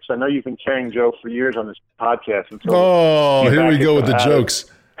chiropractics. I know you've been carrying Joe for years on this podcast. Here we go with the jokes.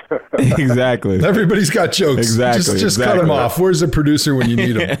 Exactly. Everybody's got jokes. Exactly. Just cut them off. Where's the producer when you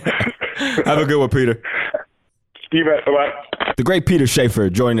need him? Have a good one, Peter. Steve, bye-bye. The great Peter Schaefer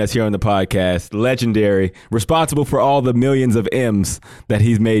joining us here on the podcast. Legendary, responsible for all the millions of M's that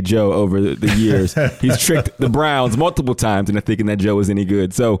he's made Joe over the years. He's tricked the Browns multiple times into thinking that Joe is any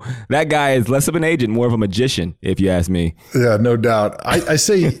good. So that guy is less of an agent, more of a magician, if you ask me. Yeah, no doubt. I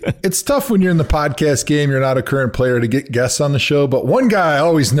say it's tough when you're in the podcast game, you're not a current player, to get guests on the show. But one guy I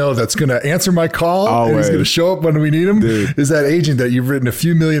always know that's going to answer my call and he's going to show up when we need him is that agent that you've written a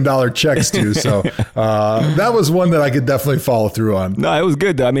few $1 million checks to. So that was one that I could definitely follow through on. No, it was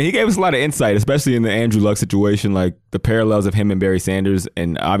good, though. I mean, he gave us a lot of insight, especially in the Andrew Luck situation, like the parallels of him and Barry Sanders.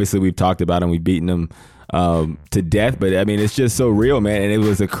 And obviously, we've talked about him. We've beaten him to death. But, I mean, it's just so real, man. And it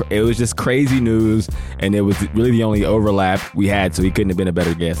was just crazy news. And it was really the only overlap we had, so he couldn't have been a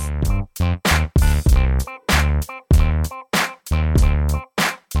better guest.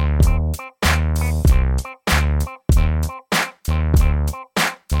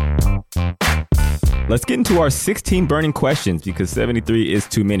 Let's get into our 16 burning questions because 73 is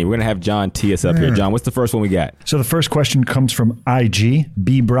too many. We're going to have John tee us up here. John, what's the first one we got? So the first question comes from IG.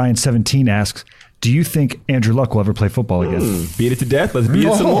 B. Brian 17 asks, do you think Andrew Luck will ever play football again? Beat it to death. Let's beat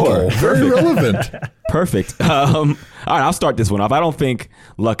it some more. Very relevant. Perfect. All right, I'll start this one off. I don't think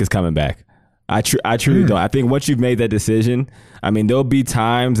Luck is coming back. I truly don't. I think once you've made that decision, I mean, there'll be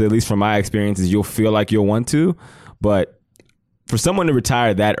times, at least from my experiences, you'll feel like you'll want to. But for someone to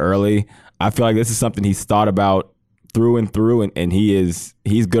retire that early, I feel like this is something he's thought about through and through, and he's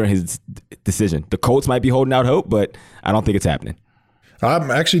good on his decision. The Colts might be holding out hope, but I don't think it's happening. I'm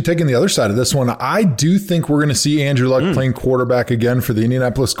actually taking the other side of this one. I do think we're going to see Andrew Luck playing quarterback again for the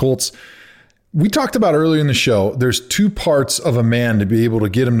Indianapolis Colts. We talked about earlier in the show, there's two parts of a man to be able to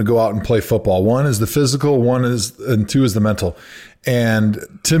get him to go out and play football. One is the physical, and two is the mental. And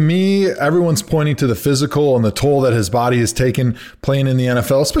to me, everyone's pointing to the physical and the toll that his body has taken playing in the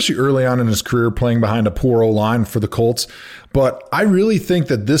NFL, especially early on in his career, playing behind a poor O-line for the Colts. But I really think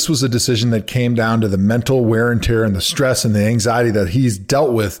that this was a decision that came down to the mental wear and tear and the stress and the anxiety that he's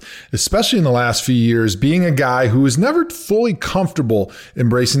dealt with, especially in the last few years, being a guy who was never fully comfortable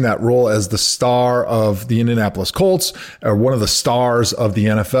embracing that role as the star of the Indianapolis Colts or one of the stars of the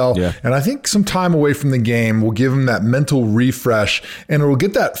NFL. Yeah. And I think some time away from the game will give him that mental refresh and it will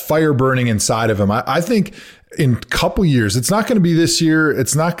get that fire burning inside of him. I think in a couple years, it's not going to be this year.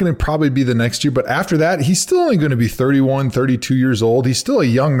 It's not going to probably be the next year. But after that, he's still only going to be 31, 32 years old. He's still a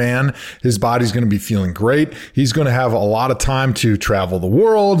young man. His body's going to be feeling great. He's going to have a lot of time to travel the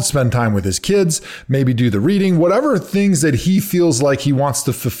world, spend time with his kids, maybe do the reading, whatever things that he feels like he wants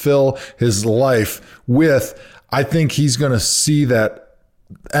to fulfill his life with. I think he's going to see that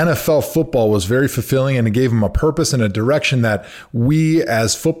NFL football was very fulfilling and it gave him a purpose and a direction that we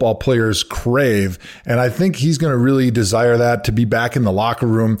as football players crave. And I think he's going to really desire that, to be back in the locker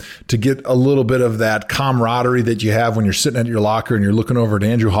room, to get a little bit of that camaraderie that you have when you're sitting at your locker and you're looking over at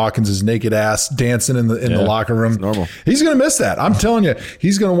Andrew Hawkins' naked ass dancing in the locker room. It's normal. He's going to miss that. I'm telling you,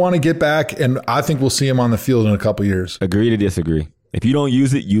 he's going to want to get back. And I think we'll see him on the field in a couple years. Agree to disagree. If you don't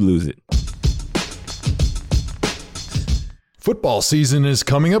use it, you lose it. Football season is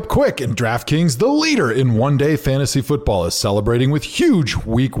coming up quick, and DraftKings, the leader in one-day fantasy football, is celebrating with huge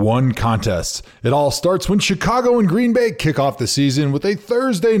Week 1 contests. It all starts when Chicago and Green Bay kick off the season with a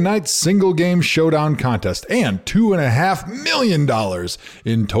Thursday night single-game showdown contest and $2.5 million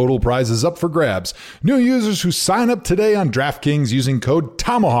in total prizes up for grabs. New users who sign up today on DraftKings using code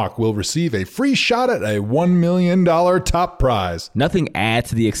TOMAHAWK will receive a free shot at a $1 million top prize. Nothing adds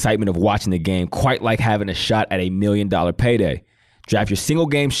to the excitement of watching the game quite like having a shot at a $1 million payday. Draft your single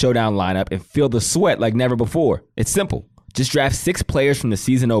game showdown lineup and feel the sweat like never before. It's simple. Just draft 6 players from the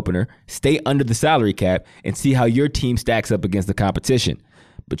season opener, stay under the salary cap, and see how your team stacks up against the competition.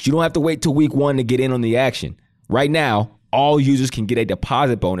 But you don't have to wait till week 1 to get in on the action. Right now, all users can get a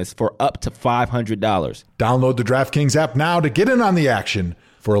deposit bonus for up to $500. Download the DraftKings app now to get in on the action.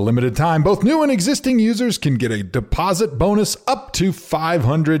 For a limited time, both new and existing users can get a deposit bonus up to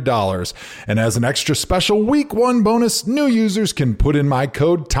 $500. And as an extra special Week 1 bonus, new users can put in my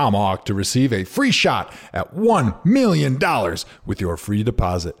code TOMAHAWK to receive a free shot at $1 million with your free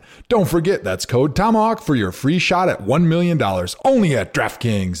deposit. Don't forget, that's code TOMAHAWK for your free shot at $1 million. Only at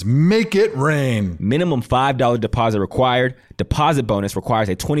DraftKings. Make it rain. Minimum $5 deposit required. Deposit bonus requires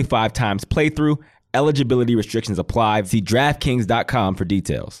a 25 times playthrough. Eligibility restrictions apply. See DraftKings.com for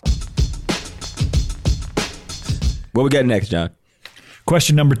details. What we got next, John?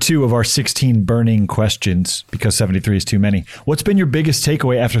 Question number 2 of our 16 burning questions, because 73 is too many. What's been your biggest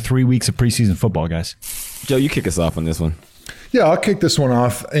takeaway after 3 weeks of preseason football, guys? Joe, you kick us off on this one. Yeah, I'll kick this one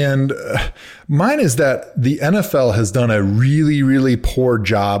off. And mine is that the NFL has done a really, really poor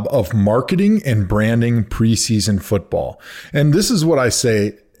job of marketing and branding preseason football. And this is what I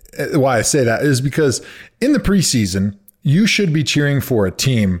say, why I say that is because in the preseason, you should be cheering for a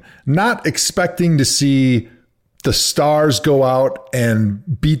team, not expecting to see the stars go out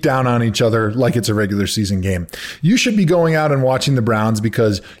and beat down on each other like it's a regular season game. You should be going out and watching the Browns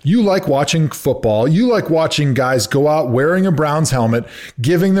because you like watching football. You like watching guys go out wearing a Browns helmet,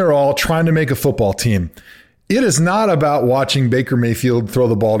 giving their all, trying to make a football team. It is not about watching Baker Mayfield throw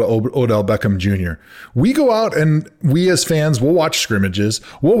the ball to Odell Beckham Jr. We go out and we as fans will watch scrimmages,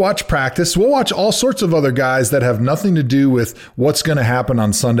 we'll watch practice, we'll watch all sorts of other guys that have nothing to do with what's going to happen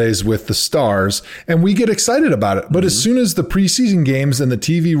on Sundays with the stars, and we get excited about it. But as soon as the preseason games and the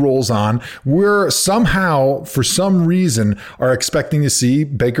TV rolls on, we're somehow, for some reason, are expecting to see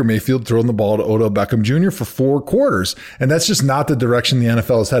Baker Mayfield throwing the ball to Odell Beckham Jr. for 4 quarters. And that's just not the direction the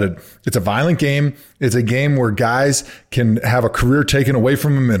NFL is headed. It's a violent game. It's a game where guys can have a career taken away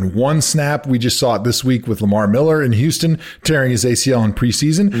from them in one snap. We just saw it this week with Lamar Miller in Houston tearing his ACL in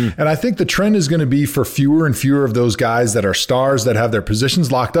preseason. And I think the trend is going to be for fewer and fewer of those guys that are stars that have their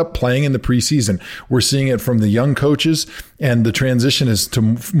positions locked up playing in the preseason. We're seeing it from the young coaches, and the transition is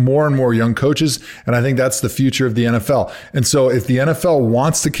to more and more young coaches. And I think that's the future of the NFL. And so if the NFL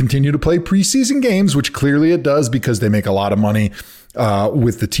wants to continue to play preseason games, which clearly it does because they make a lot of money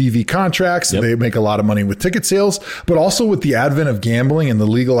with the TV contracts. Yep. They make a lot of money with ticket sales, but also with the advent of gambling and the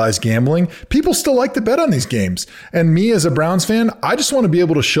legalized gambling, people still like to bet on these games. And me as a Browns fan, I just want to be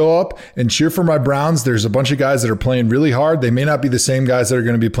able to show up and cheer for my Browns. There's a bunch of guys that are playing really hard. They may not be the same guys that are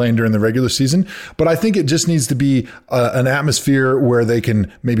going to be playing during the regular season, but I think it just needs to be an atmosphere where they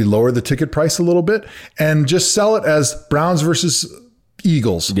can maybe lower the ticket price a little bit and just sell it as Browns versus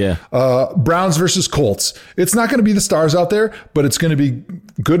Eagles, Browns versus Colts. It's not going to be the stars out there, but it's going to be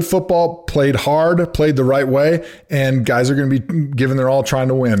good football, played hard, played the right way, and guys are going to be giving their all trying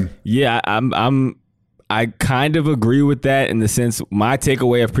to win. Yeah, I kind of agree with that in the sense my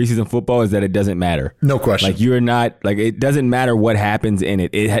takeaway of preseason football is that it doesn't matter. No question. Like you're not like it doesn't matter what happens in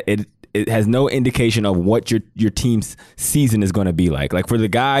it. It has no indication of what your team's season is going to be like. Like for the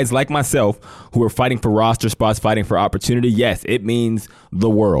guys like myself who are fighting for roster spots, fighting for opportunity, yes, it means the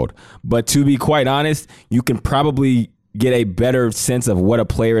world. But to be quite honest, you can probably get a better sense of what a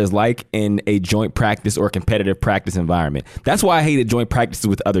player is like in a joint practice or competitive practice environment. That's why I hated joint practices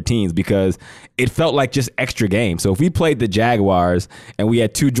with other teams, because it felt like just extra games. So if we played the Jaguars and we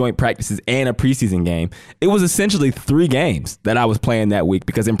had 2 joint practices and a preseason game, it was essentially 3 games that I was playing that week,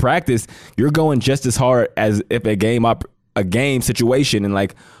 because in practice, you're going just as hard as if a game situation. And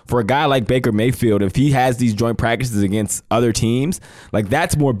like for a guy like Baker Mayfield, if he has these joint practices against other teams, like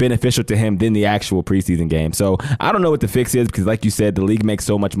that's more beneficial to him than the actual preseason game. So I don't know what the fix is, because like you said, the league makes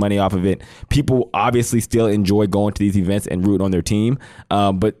so much money off of it. People obviously still enjoy going to these events and root on their team.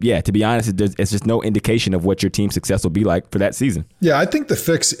 But yeah, to be honest, it's just no indication of what your team's success will be like for that season. Yeah, I think the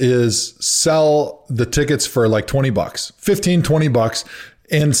fix is sell the tickets for like $20, $15, $20.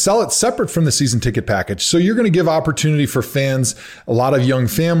 And sell it separate from the season ticket package. So you're going to give opportunity for fans, a lot of young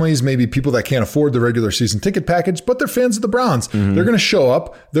families, maybe people that can't afford the regular season ticket package, but they're fans of the Browns. Mm-hmm. They're going to show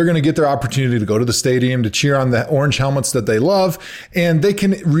up. They're going to get their opportunity to go to the stadium, to cheer on the orange helmets that they love. And they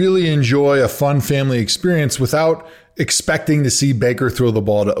can really enjoy a fun family experience without expecting to see Baker throw the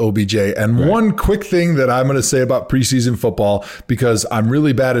ball to OBJ. And one quick thing that I'm going to say about preseason football, because I'm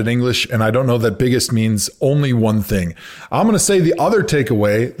really bad at English and I don't know that biggest means only one thing. I'm going to say the other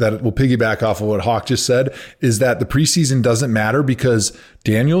takeaway that will piggyback off of what Hawk just said is that the preseason doesn't matter, because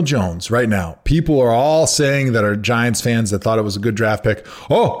Daniel Jones right now, people are all saying that are Giants fans that thought it was a good draft pick.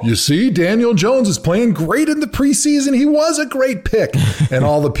 Oh, you see, Daniel Jones is playing great in the preseason. He was a great pick. And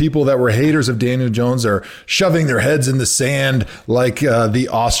all the people that were haters of Daniel Jones are shoving their heads in the sand like the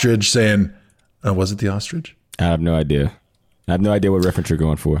ostrich, saying, was it the ostrich? I have no idea. I have no idea what reference you're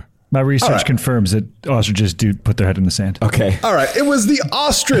going for. My research confirms that ostriches do put their head in the sand. Okay. All right. It was the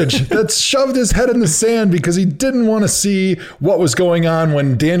ostrich that shoved his head in the sand because he didn't want to see what was going on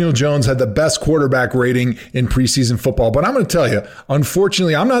when Daniel Jones had the best quarterback rating in preseason football. But I'm going to tell you,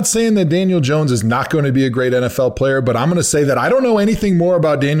 unfortunately, I'm not saying that Daniel Jones is not going to be a great NFL player, but I'm going to say that I don't know anything more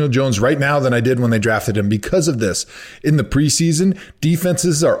about Daniel Jones right now than I did when they drafted him because of this. In the preseason,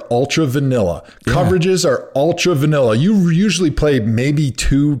 defenses are ultra vanilla. Coverages are ultra vanilla. You usually play maybe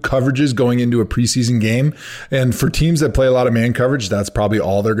 2 coverages coverages going into a preseason game. And for teams that play a lot of man coverage, that's probably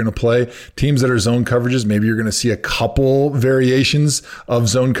all they're going to play. Teams that are zone coverages, maybe you're going to see a couple variations of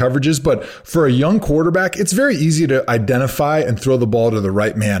zone coverages. But for a young quarterback, it's very easy to identify and throw the ball to the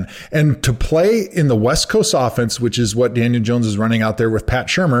right man. And to play in the West Coast offense, which is what Daniel Jones is running out there with Pat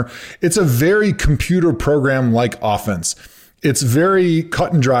Shurmur, it's a very computer program like offense. It's very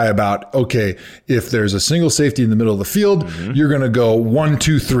cut and dry about, okay, if there's a single safety in the middle of the field, you're going to go 1,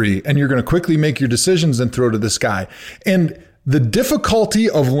 2, 3, and you're going to quickly make your decisions and throw to this guy. And the difficulty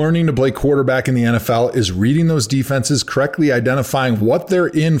of learning to play quarterback in the NFL is reading those defenses, correctly identifying what they're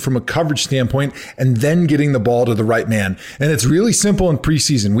in from a coverage standpoint, and then getting the ball to the right man. And it's really simple in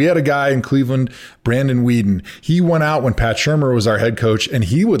preseason. We had a guy in Cleveland, Brandon Weeden. He went out when Pat Shurmur was our head coach, and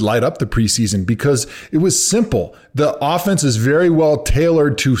he would light up the preseason because it was simple. The offense is very well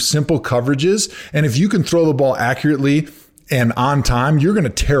tailored to simple coverages. And if you can throw the ball accurately and on time, you're going to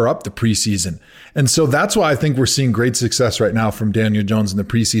tear up the preseason. And so that's why I think we're seeing great success right now from Daniel Jones in the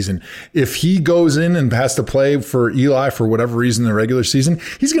preseason. If he goes in and has to play for Eli for whatever reason in the regular season,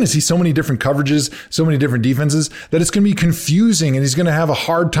 he's going to see so many different coverages, so many different defenses that it's going to be confusing, and he's going to have a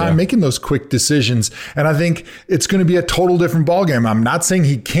hard time making those quick decisions. And I think it's going to be a total different ballgame. I'm not saying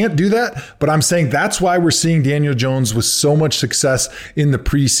he can't do that, but I'm saying that's why we're seeing Daniel Jones with so much success in the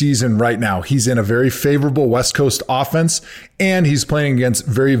preseason right now. He's in a very favorable West Coast offense, and he's playing against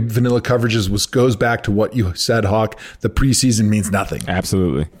very vanilla coverages, which goes back to what you said, Hawk. The preseason means nothing.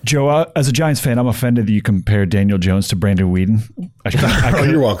 Absolutely. Joe, as a Giants fan, I'm offended that you compared Daniel Jones to Brandon Weeden.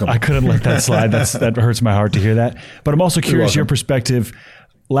 You're welcome. I couldn't let that slide. That hurts my heart to hear that. But I'm also curious your perspective.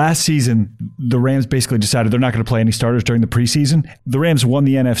 Last season, the Rams basically decided they're not going to play any starters during the preseason. The Rams won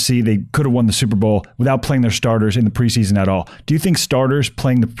the NFC. They could have won the Super Bowl without playing their starters in the preseason at all. Do you think starters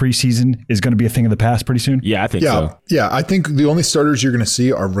playing the preseason is going to be a thing of the past pretty soon? Yeah, I think so. Yeah, I think the only starters you're going to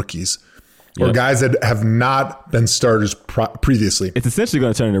see are rookies or guys that have not been starters previously. It's essentially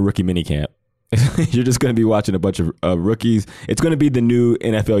going to turn into rookie minicamp. You're just going to be watching a bunch of rookies. It's going to be the new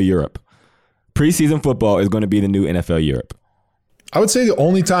NFL Europe. Preseason football is going to be the new NFL Europe. I would say the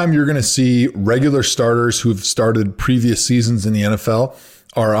only time you're going to see regular starters who've started previous seasons in the NFL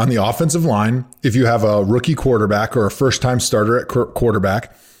are on the offensive line. If you have a rookie quarterback or a first-time starter at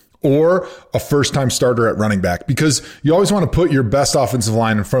quarterback or a first-time starter at running back, because you always want to put your best offensive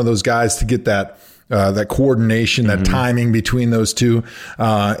line in front of those guys to get that coordination, that timing between those two.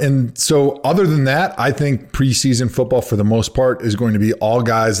 And so other than that, I think preseason football for the most part is going to be all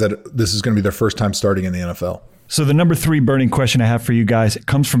guys that this is going to be their first time starting in the NFL. So the number 3 burning question I have for you guys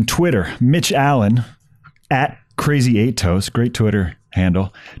comes from Twitter. Mitch Allen at Crazy8Toes, great Twitter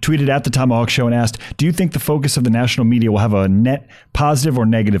handle, tweeted at the Tomahawk Show and asked, do you think the focus of the national media will have a net positive or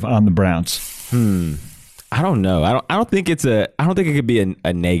negative on the Browns? I don't know. I don't think it could be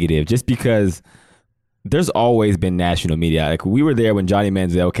a negative, just because there's always been national media. Like, we were there when Johnny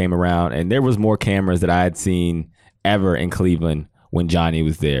Manziel came around, and there was more cameras that I had seen ever in Cleveland when Johnny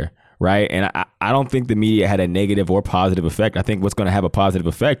was there. Right. And I don't think the media had a negative or positive effect. I think what's going to have a positive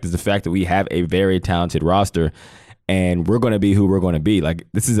effect is the fact that we have a very talented roster, and we're going to be who we're going to be. Like,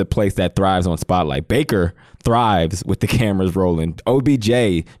 this is a place that thrives on spotlight. Baker thrives with the cameras rolling.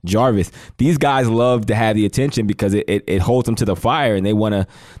 OBJ, Jarvis, these guys love to have the attention because it holds them to the fire, and they want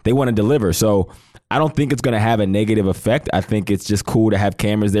to deliver. So I don't think it's going to have a negative effect. I think it's just cool to have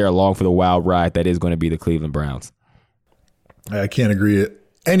cameras there along for the wild ride that is going to be the Cleveland Browns. I can't agree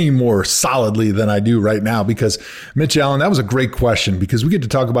any more solidly than I do right now, because Mitch Allen, that was a great question, because we get to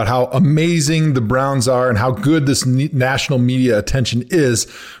talk about how amazing the Browns are and how good this national media attention is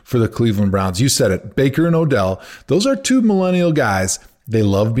for the Cleveland Browns. You said it, Baker and Odell, those are 2 millennial guys. They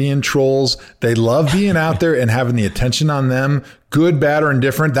love being trolls. They love being out there and having the attention on them, good, bad, or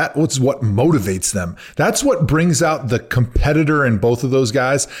indifferent. That's what motivates them. That's what brings out the competitor in both of those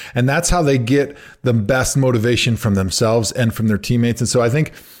guys. And that's how they get the best motivation from themselves and from their teammates. And so I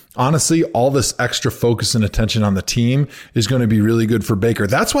think, honestly, all this extra focus and attention on the team is going to be really good for Baker.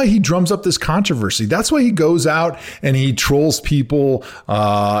 That's why he drums up this controversy. That's why he goes out and he trolls people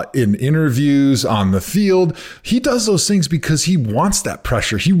in interviews on the field. He does those things because he wants that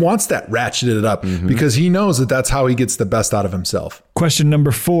pressure. He wants that ratcheted up because he knows that that's how he gets the best out of himself. Question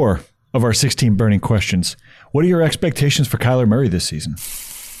number 4 of our 16 burning questions. What are your expectations for Kyler Murray this season?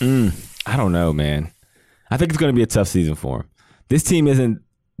 I don't know, man. I think it's going to be a tough season for him. This team isn't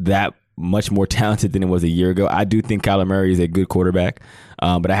that much more talented than it was a year ago. I do think Kyler Murray is a good quarterback,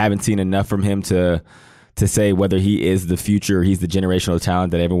 but I haven't seen enough from him to say whether he is the future, he's the generational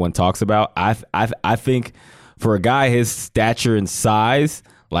talent that everyone talks about. I think for a guy his stature and size,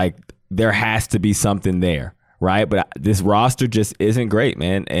 like, there has to be something there, right? But this roster just isn't great,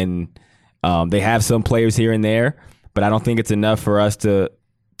 man. And they have some players here and there, but I don't think it's enough for us to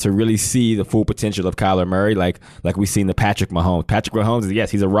really see the full potential of Kyler Murray, like we've seen the Patrick Mahomes. Patrick Mahomes,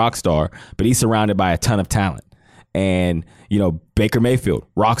 yes, he's a rock star, but he's surrounded by a ton of talent. And, Baker Mayfield,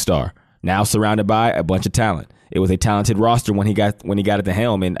 rock star, now surrounded by a bunch of talent. It was a talented roster when he got at the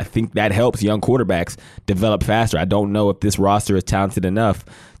helm, and I think that helps young quarterbacks develop faster. I don't know if this roster is talented enough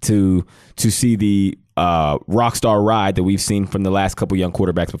to see the rock star ride that we've seen from the last couple young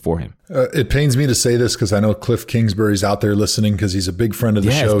quarterbacks before him. It pains me to say this because I know Cliff Kingsbury's out there listening because he's a big friend of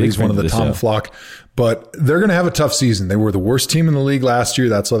the show. He's one of the Tom Flock. But they're going to have a tough season. They were the worst team in the league last year.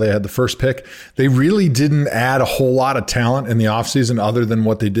 That's why they had the first pick. They really didn't add a whole lot of talent in the offseason other than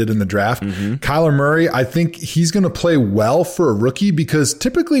what they did in the draft. Kyler Murray, I think he's going to play well for a rookie because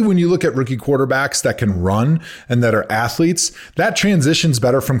typically when you look at rookie quarterbacks that can run and that are athletes, that transitions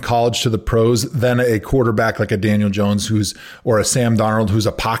better from college to the pros than a quarterback like a Daniel Jones or a Sam Darnold who's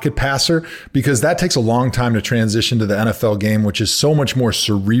a pocket passer, because that takes a long time to transition to the NFL game, which is so much more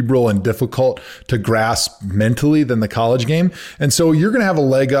cerebral and difficult to grasp mentally than the college game. And so you're going to have a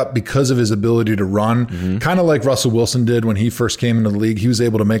leg up because of his ability to run, kind of like Russell Wilson did when he first came into the league. He was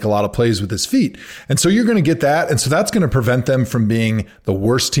able to make a lot of plays with his feet. And so you're going to get that. And so that's going to prevent them from being the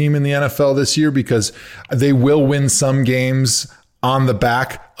worst team in the NFL this year because they will win some games on the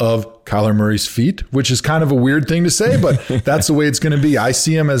back of Kyler Murray's feet, which is kind of a weird thing to say, but that's the way it's going to be. I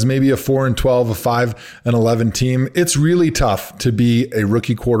see him as maybe a 4-12, a 5-11 team. It's really tough to be a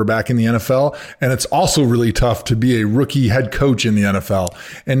rookie quarterback in the NFL, and it's also really tough to be a rookie head coach in the NFL.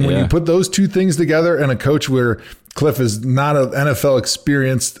 And when you put those two things together and a coach where Cliff is not an NFL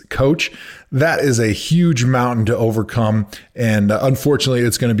experienced coach, that is a huge mountain to overcome. And unfortunately,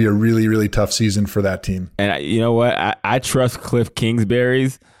 it's going to be a really, really tough season for that team. And you know what? I trust Cliff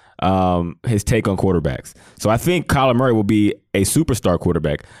Kingsbury's his take on quarterbacks. So I think Kyler Murray will be a superstar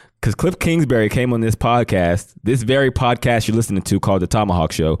quarterback because Cliff Kingsbury came on this podcast, this very podcast you're listening to called The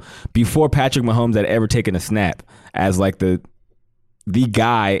Tomahawk Show, before Patrick Mahomes had ever taken a snap as like the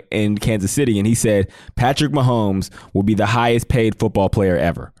guy in Kansas City. And he said Patrick Mahomes will be the highest paid football player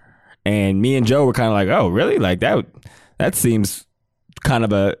ever. And me and Joe were kind of like, oh, really? Like that seems kind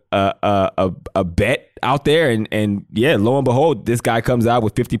of a bet out there. And yeah, lo and behold, this guy comes out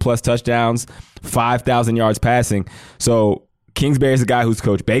with 50 plus touchdowns, 5,000 yards passing. So Kingsbury is a guy who's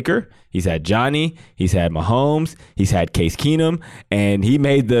coached Baker. He's had Johnny. He's had Mahomes. He's had Case Keenum. And he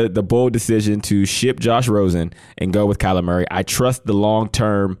made the bold decision to ship Josh Rosen and go with Kyler Murray. I trust the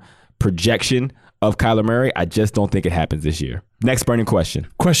long-term projection of Kyler Murray. I just don't think it happens this year. Next burning question.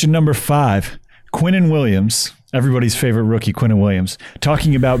 Question number 5. Quinnen Williams, everybody's favorite rookie, Quinnen Williams,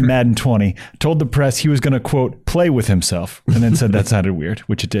 talking about Madden 20, told the press he was going to, quote, play with himself, and then said that sounded weird,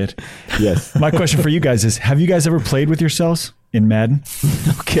 which it did. Yes. My question for you guys is, have you guys ever played with yourselves in Madden?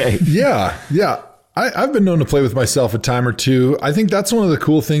 Okay. Yeah. I've been known to play with myself a time or two. I think that's one of the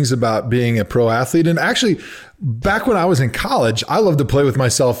cool things about being a pro athlete. And actually, back when I was in college, I loved to play with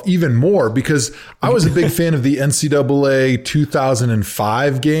myself even more because I was a big fan of the NCAA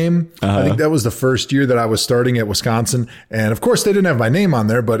 2005 game. I think that was the first year that I was starting at Wisconsin. And of course, they didn't have my name on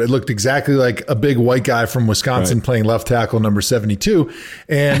there, but it looked exactly like a big white guy from Wisconsin playing left tackle number 72.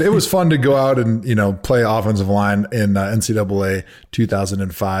 And it was fun to go out and, play offensive line in NCAA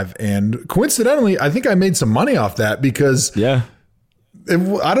 2005. And coincidentally, I think I made some money off that because I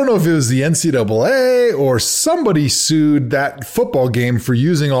don't know if it was the NCAA or somebody sued that football game for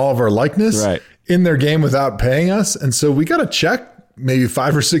using all of our likeness in their game without paying us. And so we got a check maybe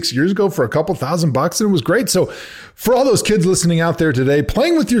 5 or 6 years ago for a couple $1,000 and it was great. So for all those kids listening out there today,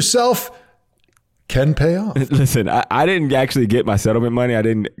 playing with yourself can pay off. Listen, I didn't actually get my settlement money. I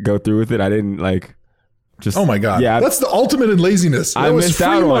didn't go through with it. I didn't oh my God. Yeah, that's the ultimate in laziness. I missed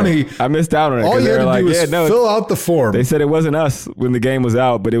out on it. I missed out on it. All you had to do was fill out the form. They said it wasn't us when the game was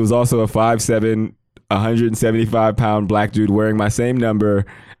out, but it was also a 5'7", 175-pound black dude wearing my same number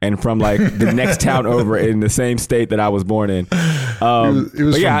and from like the next town over in the same state that I was born in. It was from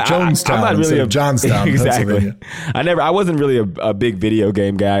Jonestown. I'm not really Johnstown. Exactly. I wasn't really a big video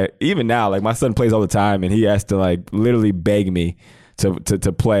game guy. Even now, like my son plays all the time, and he has to like literally beg me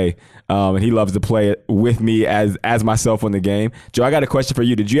to play. And he loves to play it with me as myself on the game. Joe, I got a question for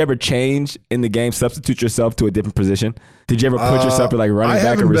you. Did you ever change in the game, substitute yourself to a different position? Did you ever put yourself at like running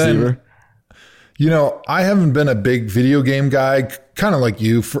back or receiver? I haven't been a big video game guy, kind of like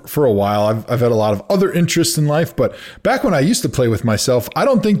you for a while. I've had a lot of other interests in life, but back when I used to play with myself, I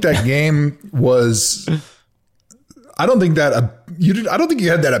don't think that game was. I don't think you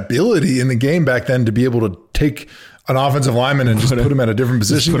had that ability in the game back then to be able to take an offensive lineman and just put him at a different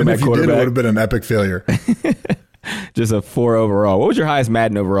position. Even if you did, it would have been an epic failure. just a 4 overall. What was your highest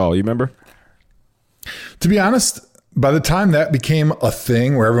Madden overall? You remember? To be honest, by the time that became a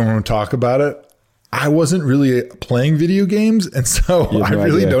thing where everyone would talk about it, I wasn't really playing video games, and so I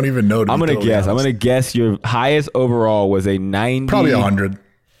really don't even know. I'm gonna guess. I'm gonna guess your highest overall was a 90. Probably 100.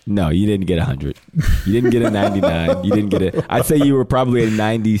 No, you didn't get 100. You didn't get a 99. You didn't get it. I'd say you were probably a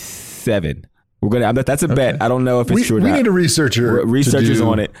 97. That's a bet. I don't know if it's true or not. We need a researcher. Researchers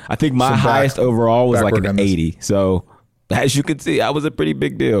on it. I think my highest overall was like an 80. So as you can see, I was a pretty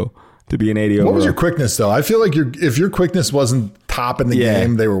big deal to be an 80 overall. What was your quickness though? I feel like if your quickness wasn't top in the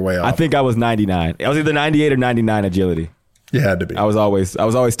game, they were way off. I think I was 99. I was either 98 or 99 agility. You had to be. I was always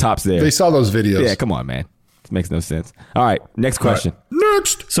tops there. They saw those videos. Yeah, come on, man. It makes no sense. All right, next question.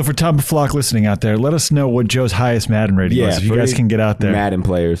 Next. So for Tom Flock listening out there, let us know what Joe's highest Madden rating was. If you guys can get out there. Madden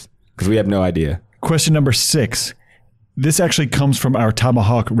players, because we have no idea. Question number 6. This actually comes from our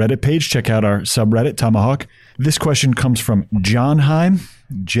Tomahawk Reddit page. Check out our subreddit, Tomahawk. This question comes from Johnheim,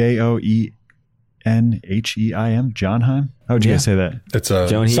 Joenheim, Johnheim. How would you guys say that? It's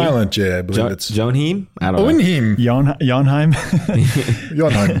a silent J, I believe. It's Joenheim? I don't know. Joenheim. Johnheim.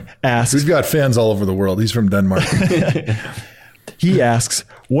 Johnheim. Asks. We've got fans all over the world. He's from Denmark. He asks,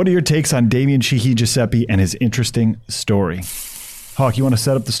 what are your takes on Damian Chihi Giuseppe and his interesting story? Hawk, you want to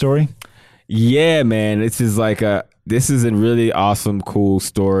set up the story? Yeah, man. This is a really awesome, cool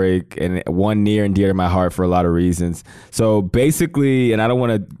story, and one near and dear to my heart for a lot of reasons. So basically, and I don't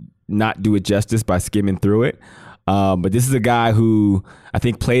want to not do it justice by skimming through it, but this is a guy who I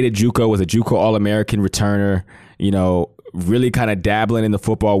think played at JUCO, was a JUCO All-American returner, really kind of dabbling in the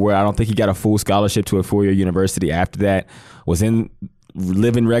football world. I don't think he got a full scholarship to a 4-year university after that, was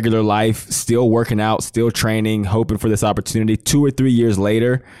living regular life, still working out, still training, hoping for this opportunity. 2 or 3 years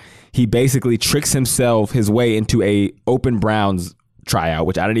later, he basically tricks his way into a open Browns tryout,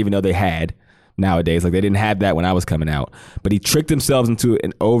 which I didn't even know they had nowadays. Like, they didn't have that when I was coming out. But he tricked himself into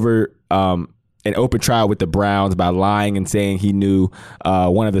an open trial with the Browns by lying and saying he knew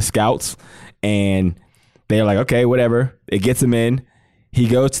one of the scouts. And they're like, okay, whatever. It gets him in. He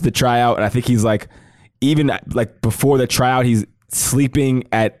goes to the tryout, and I think he's even before the tryout, he's sleeping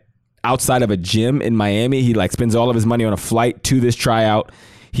outside of a gym in Miami. He spends all of his money on a flight to this tryout.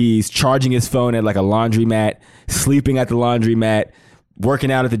 He's charging his phone at a laundromat, sleeping at the laundromat,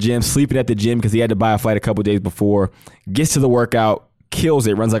 working out at the gym, sleeping at the gym because he had to buy a flight a couple days before. Gets to the workout, kills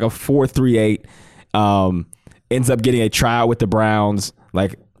it, runs a 4.38, ends up getting a tryout with the Browns,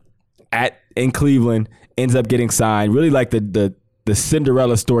 in Cleveland, ends up getting signed. Really the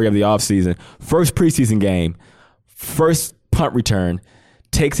Cinderella story of the offseason. First preseason game, first punt return,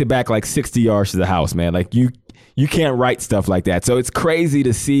 takes it back 60 yards to the house, man. You can't write stuff like that. So it's crazy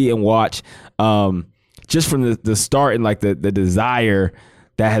to see and watch just from the start and the desire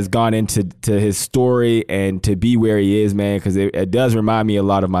that has gone into his story and to be where he is, man, because it does remind me a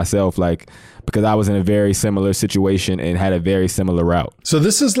lot of myself, because I was in a very similar situation and had a very similar route. So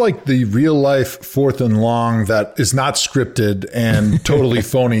this is the real life 4th and long that is not scripted and totally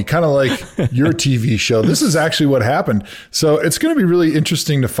phony, kind of like your TV show. This is actually what happened. So it's going to be really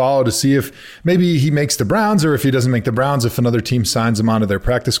interesting to follow to see if maybe he makes the Browns, or if he doesn't make the Browns, if another team signs him onto their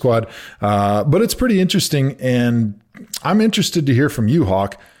practice squad. But it's pretty interesting, and I'm interested to hear from you,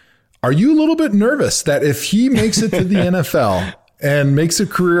 Hawk. Are you a little bit nervous that if he makes it to the NFL and makes a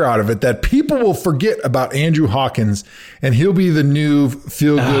career out of it, that people will forget about Andrew Hawkins and he'll be the new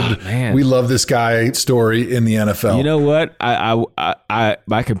feel-good, we love this guy story in the NFL? You know what? I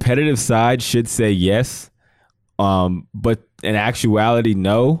my competitive side should say yes, but in actuality,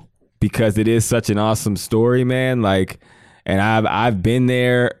 no, because it is such an awesome story, man. And I've been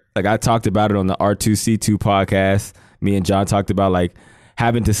there. I talked about it on the R2C2 podcast. Me and John talked about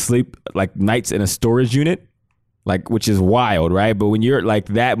having to sleep nights in a storage unit. Which is wild, right? But when you're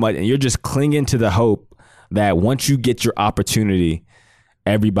that much and you're just clinging to the hope that once you get your opportunity,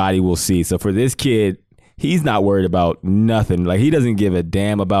 everybody will see. So for this kid, he's not worried about nothing. He doesn't give a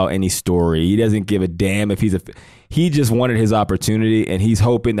damn about any story. He doesn't give a damn if he just wanted his opportunity, and he's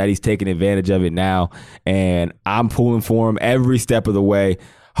hoping that he's taking advantage of it now. And I'm pulling for him every step of the way.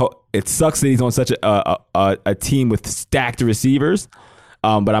 It sucks that he's on such a team with stacked receivers.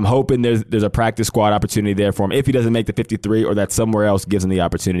 But I'm hoping there's a practice squad opportunity there for him if he doesn't make the 53, or that somewhere else gives him the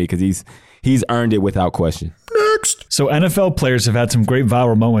opportunity, because he's earned it without question. Next. So NFL players have had some great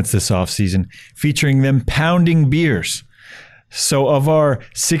viral moments this offseason featuring them pounding beers. So of our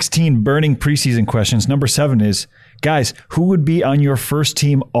 16 burning preseason questions, number 7 is, guys, who would be on your first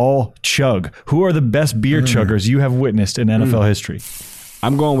team all chug? Who are the best beer chuggers you have witnessed in NFL history?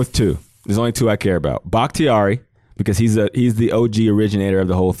 I'm going with 2. There's only 2 I care about. Bakhtiari, because he's the OG originator of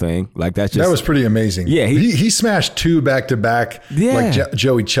the whole thing. Like that was pretty amazing. Yeah, he smashed 2 back-to-back like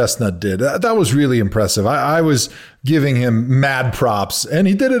Joey Chestnut did. That was really impressive. I was giving him mad props, and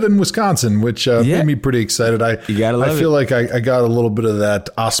he did it in Wisconsin, which made me pretty excited. I feel like I got a little bit of that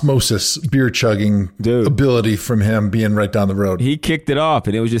osmosis beer chugging ability from him being right down the road. He kicked it off,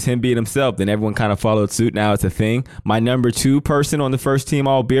 and it was just him being himself. Then everyone kind of followed suit. Now it's a thing. My number 2 person on the first team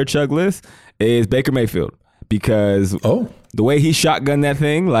all beer chug list is Baker Mayfield. Because the way he shotgunned that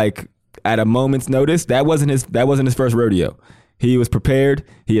thing, like at a moment's notice, that wasn't his first rodeo. He was prepared.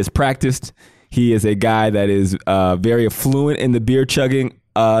 He has practiced. He is a guy that is very fluent in the beer chugging.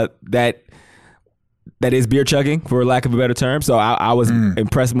 That is beer chugging, for lack of a better term. So I was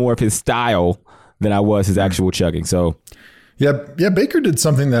impressed more of his style than I was his actual chugging. So. Yeah, Baker did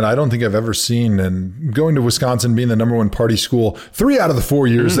something that I don't think I've ever seen. And going to Wisconsin, being the number 1 party school, 3 out of the 4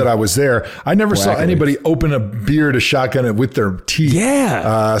 years that I was there, I never saw anybody open a beer to shotgun it with their teeth.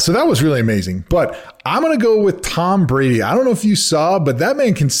 Yeah. So that was really amazing. But I'm going to go with Tom Brady. I don't know if you saw, but that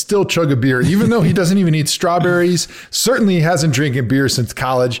man can still chug a beer, even though he doesn't even eat strawberries. Certainly he hasn't drinking beer since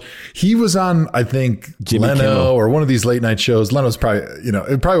college. He was on, I think, Jimmy Leno Kimmel. Or one of these late night shows. Leno's probably,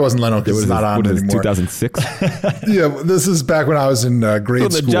 it probably wasn't Leno because it's not on anymore. 2006? Yeah, this is back when I was in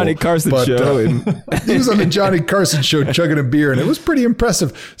grade school. The Johnny Carson show. He was on the Johnny Carson show chugging a beer, and it was pretty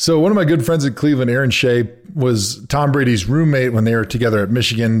impressive. So one of my good friends at Cleveland, Aaron Shea, was Tom Brady's roommate when they were together at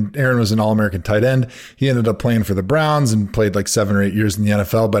Michigan. Aaron was an All-American tight end. He ended up playing for the Browns and played like 7 or 8 years in the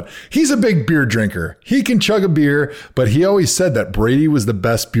NFL, but he's a big beer drinker. He can chug a beer, but he always said that Brady was the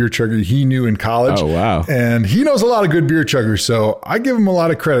best beer chugger he knew in college. Oh, wow. And he knows a lot of good beer chuggers, so I give him a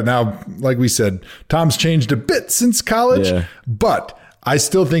lot of credit. Now, like we said, Tom's changed a bit since college, but I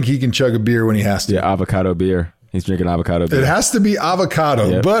still think he can chug a beer when he has to. Yeah, avocado beer. He's drinking avocado beer. It has to be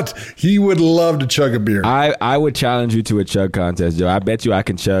avocado, but he would love to chug a beer. I would challenge you to a chug contest, Joe. I bet you I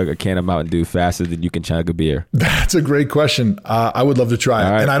can chug a can of Mountain Dew faster than you can chug a beer. That's a great question. I would love to try it.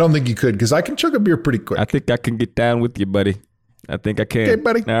 Right. And I don't think you could, because I can chug a beer pretty quick. I think I can get down with you, buddy. I think I can. Okay,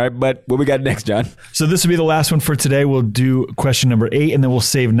 buddy. All right, but what we got next, John? So this will be the last one for today. We'll do question number 8, and then we'll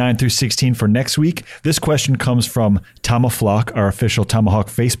save 9 through 16 for next week. This question comes from Tomahawk, our official Tomahawk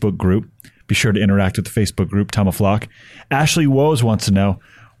Facebook group. Be sure to interact with the Facebook group, Tomahawk. Ashley Woes wants to know,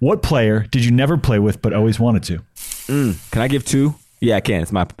 what player did you never play with but always wanted to? Can I give 2? Yeah, I can.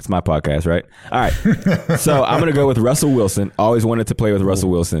 It's my podcast, right? All right. So I'm going to go with Russell Wilson. Always wanted to play with Russell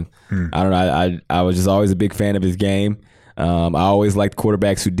Wilson. I don't know. I was just always a big fan of his game. I always liked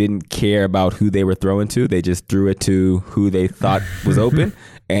quarterbacks who didn't care about who they were throwing to. They just threw it to who they thought was open.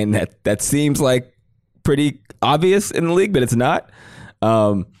 And that seems like pretty obvious in the league, but it's not.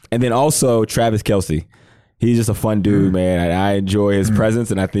 And then also Travis Kelce. He's just a fun dude, man. I enjoy his presence,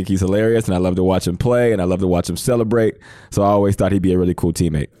 and I think he's hilarious, and I love to watch him play, and I love to watch him celebrate. So I always thought he'd be a really cool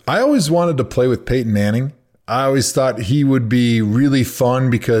teammate. I always wanted to play with Peyton Manning. I always thought he would be really fun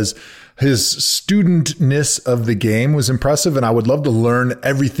because his studentness of the game was impressive, and I would love to learn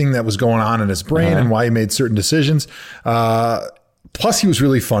everything that was going on in his brain and why he made certain decisions. Plus, he was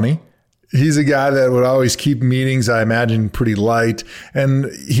really funny. He's a guy that would always keep meetings, I imagine, pretty light,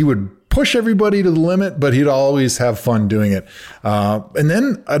 and he would push everybody to the limit, but he'd always have fun doing it. And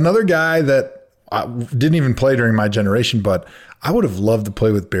then another guy that didn't even play during my generation, but I would have loved to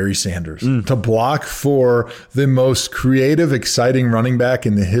play with Barry Sanders to block for the most creative, exciting running back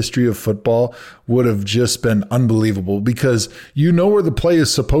in the history of football would have just been unbelievable because you know where the play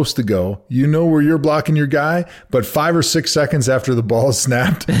is supposed to go. You know where you're blocking your guy, but 5 or 6 seconds after the ball is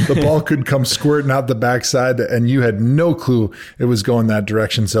snapped, the ball could come squirting out the backside and you had no clue it was going that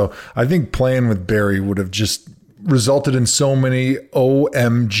direction. So I think playing with Barry would have just resulted in so many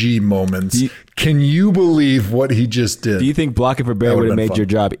OMG moments. Can you believe what he just did? Do you think blocking for Barry would have made your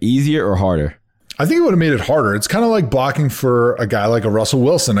job easier or harder? I think it would have made it harder. It's kind of like blocking for a guy like a Russell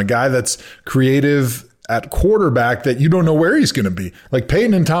Wilson, a guy that's creative at quarterback that you don't know where he's going to be. Like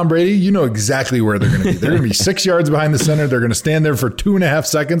Peyton and Tom Brady, you know exactly where they're going to be. They're going to be 6 yards behind the center. They're going to stand there for 2.5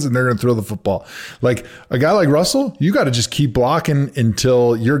 seconds and they're going to throw the football. Like a guy like Russell, you got to just keep blocking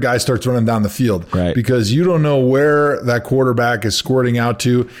until your guy starts running down the field. Right. Because you don't know where that quarterback is squirting out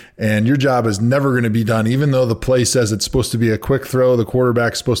to, and your job is never going to be done. Even though the play says it's supposed to be a quick throw, the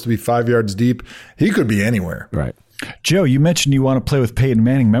quarterback's supposed to be 5 yards deep. He could be anywhere. Right. Joe, you mentioned you want to play with Peyton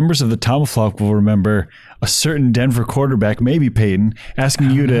Manning. Members of the Tomahawk will remember a certain Denver quarterback, maybe Peyton, asking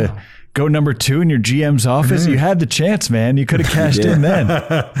you to go number 2 in your GM's office. You had the chance, man. You could have cashed in then.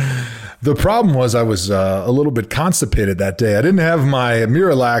 The problem was I was a little bit constipated that day. I didn't have my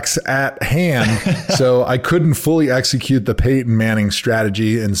Miralax at hand, so I couldn't fully execute the Peyton Manning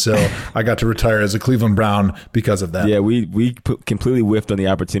strategy, and so I got to retire as a Cleveland Brown because of that. Yeah, we completely whiffed on the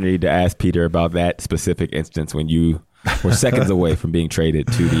opportunity to ask Peter about that specific instance when you were seconds away from being traded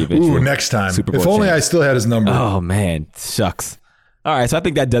to the eventual next time. Super Bowl if only champ. I still had his number. Oh, man. Shucks. All right, so I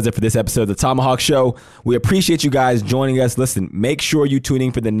think that does it for this episode of the Tomahawk Show. We appreciate you guys joining us. Listen, make sure you tune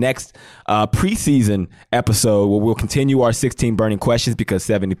in for the next preseason episode where we'll continue our 16 burning questions because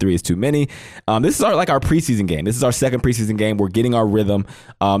 73 is too many. This is our preseason game. This is our second preseason game. We're getting our rhythm.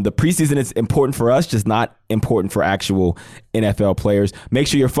 The preseason is important for us, just not important for actual NFL players. Make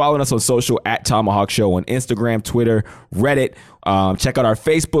sure you're following us on social at Tomahawk Show on Instagram, Twitter, Reddit. Check out our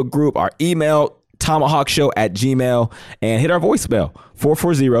Facebook group, our email, tomahawkshow@gmail.com, and hit our voicemail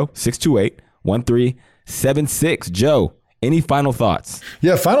 440-628-1376. Joe, any final thoughts?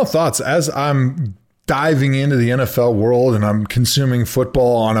 Yeah, final thoughts. As I'm diving into the NFL world and I'm consuming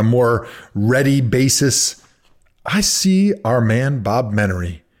football on a more ready basis, I see our man Bob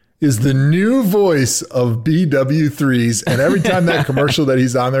Menery is the new voice of BW3s. And every time that commercial that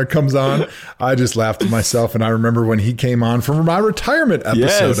he's on there comes on, I just laugh to myself. And I remember when he came on for my retirement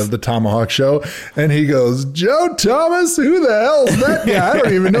episode of the Tomahawk Show, and he goes, Joe Thomas, who the hell's that guy? I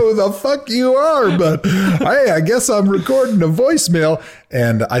don't even know who the fuck you are, but hey, I guess I'm recording a voicemail.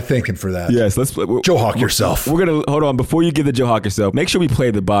 And I thank him for that. Yes, let's Joe Hawk yourself. We're going to hold on before you give the Joe Hawk yourself. Make sure we play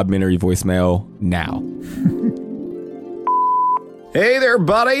the Bob Menery voicemail now. Hey there,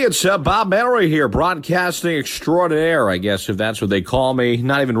 buddy. It's Bob Menery here, broadcasting extraordinaire, I guess, if that's what they call me.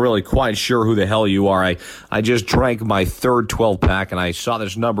 Not even really quite sure who the hell you are. I just drank my third 12-pack, and I saw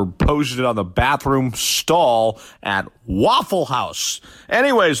this number posted on the bathroom stall at Waffle House.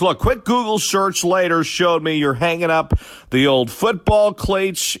 Anyways, look, quick Google search later showed me you're hanging up the old football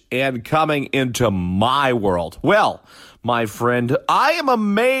cleats and coming into my world. Well, my friend, I am a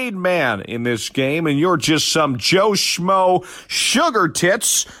made man in this game, and you're just some Joe Schmo sugar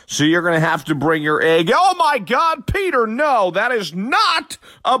tits, so you're going to have to bring your egg. Oh, my God, Peter, no, that is not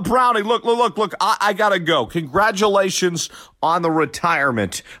a brownie. Look, I got to go. Congratulations on the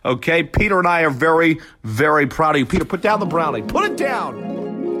retirement, okay? Peter and I are very, very proud of you. Peter, put down the brownie. Put it down.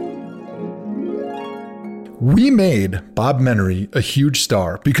 We made Bob Menery a huge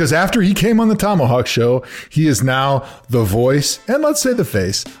star because after he came on the Tomahawk Show, he is now the voice and let's say the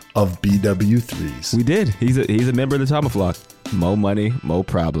face of BW3s. We did. He's a member of the Tomahawk. Mo money, mo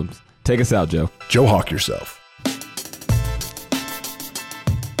problems. Take us out, Joe. Joe Hawk yourself.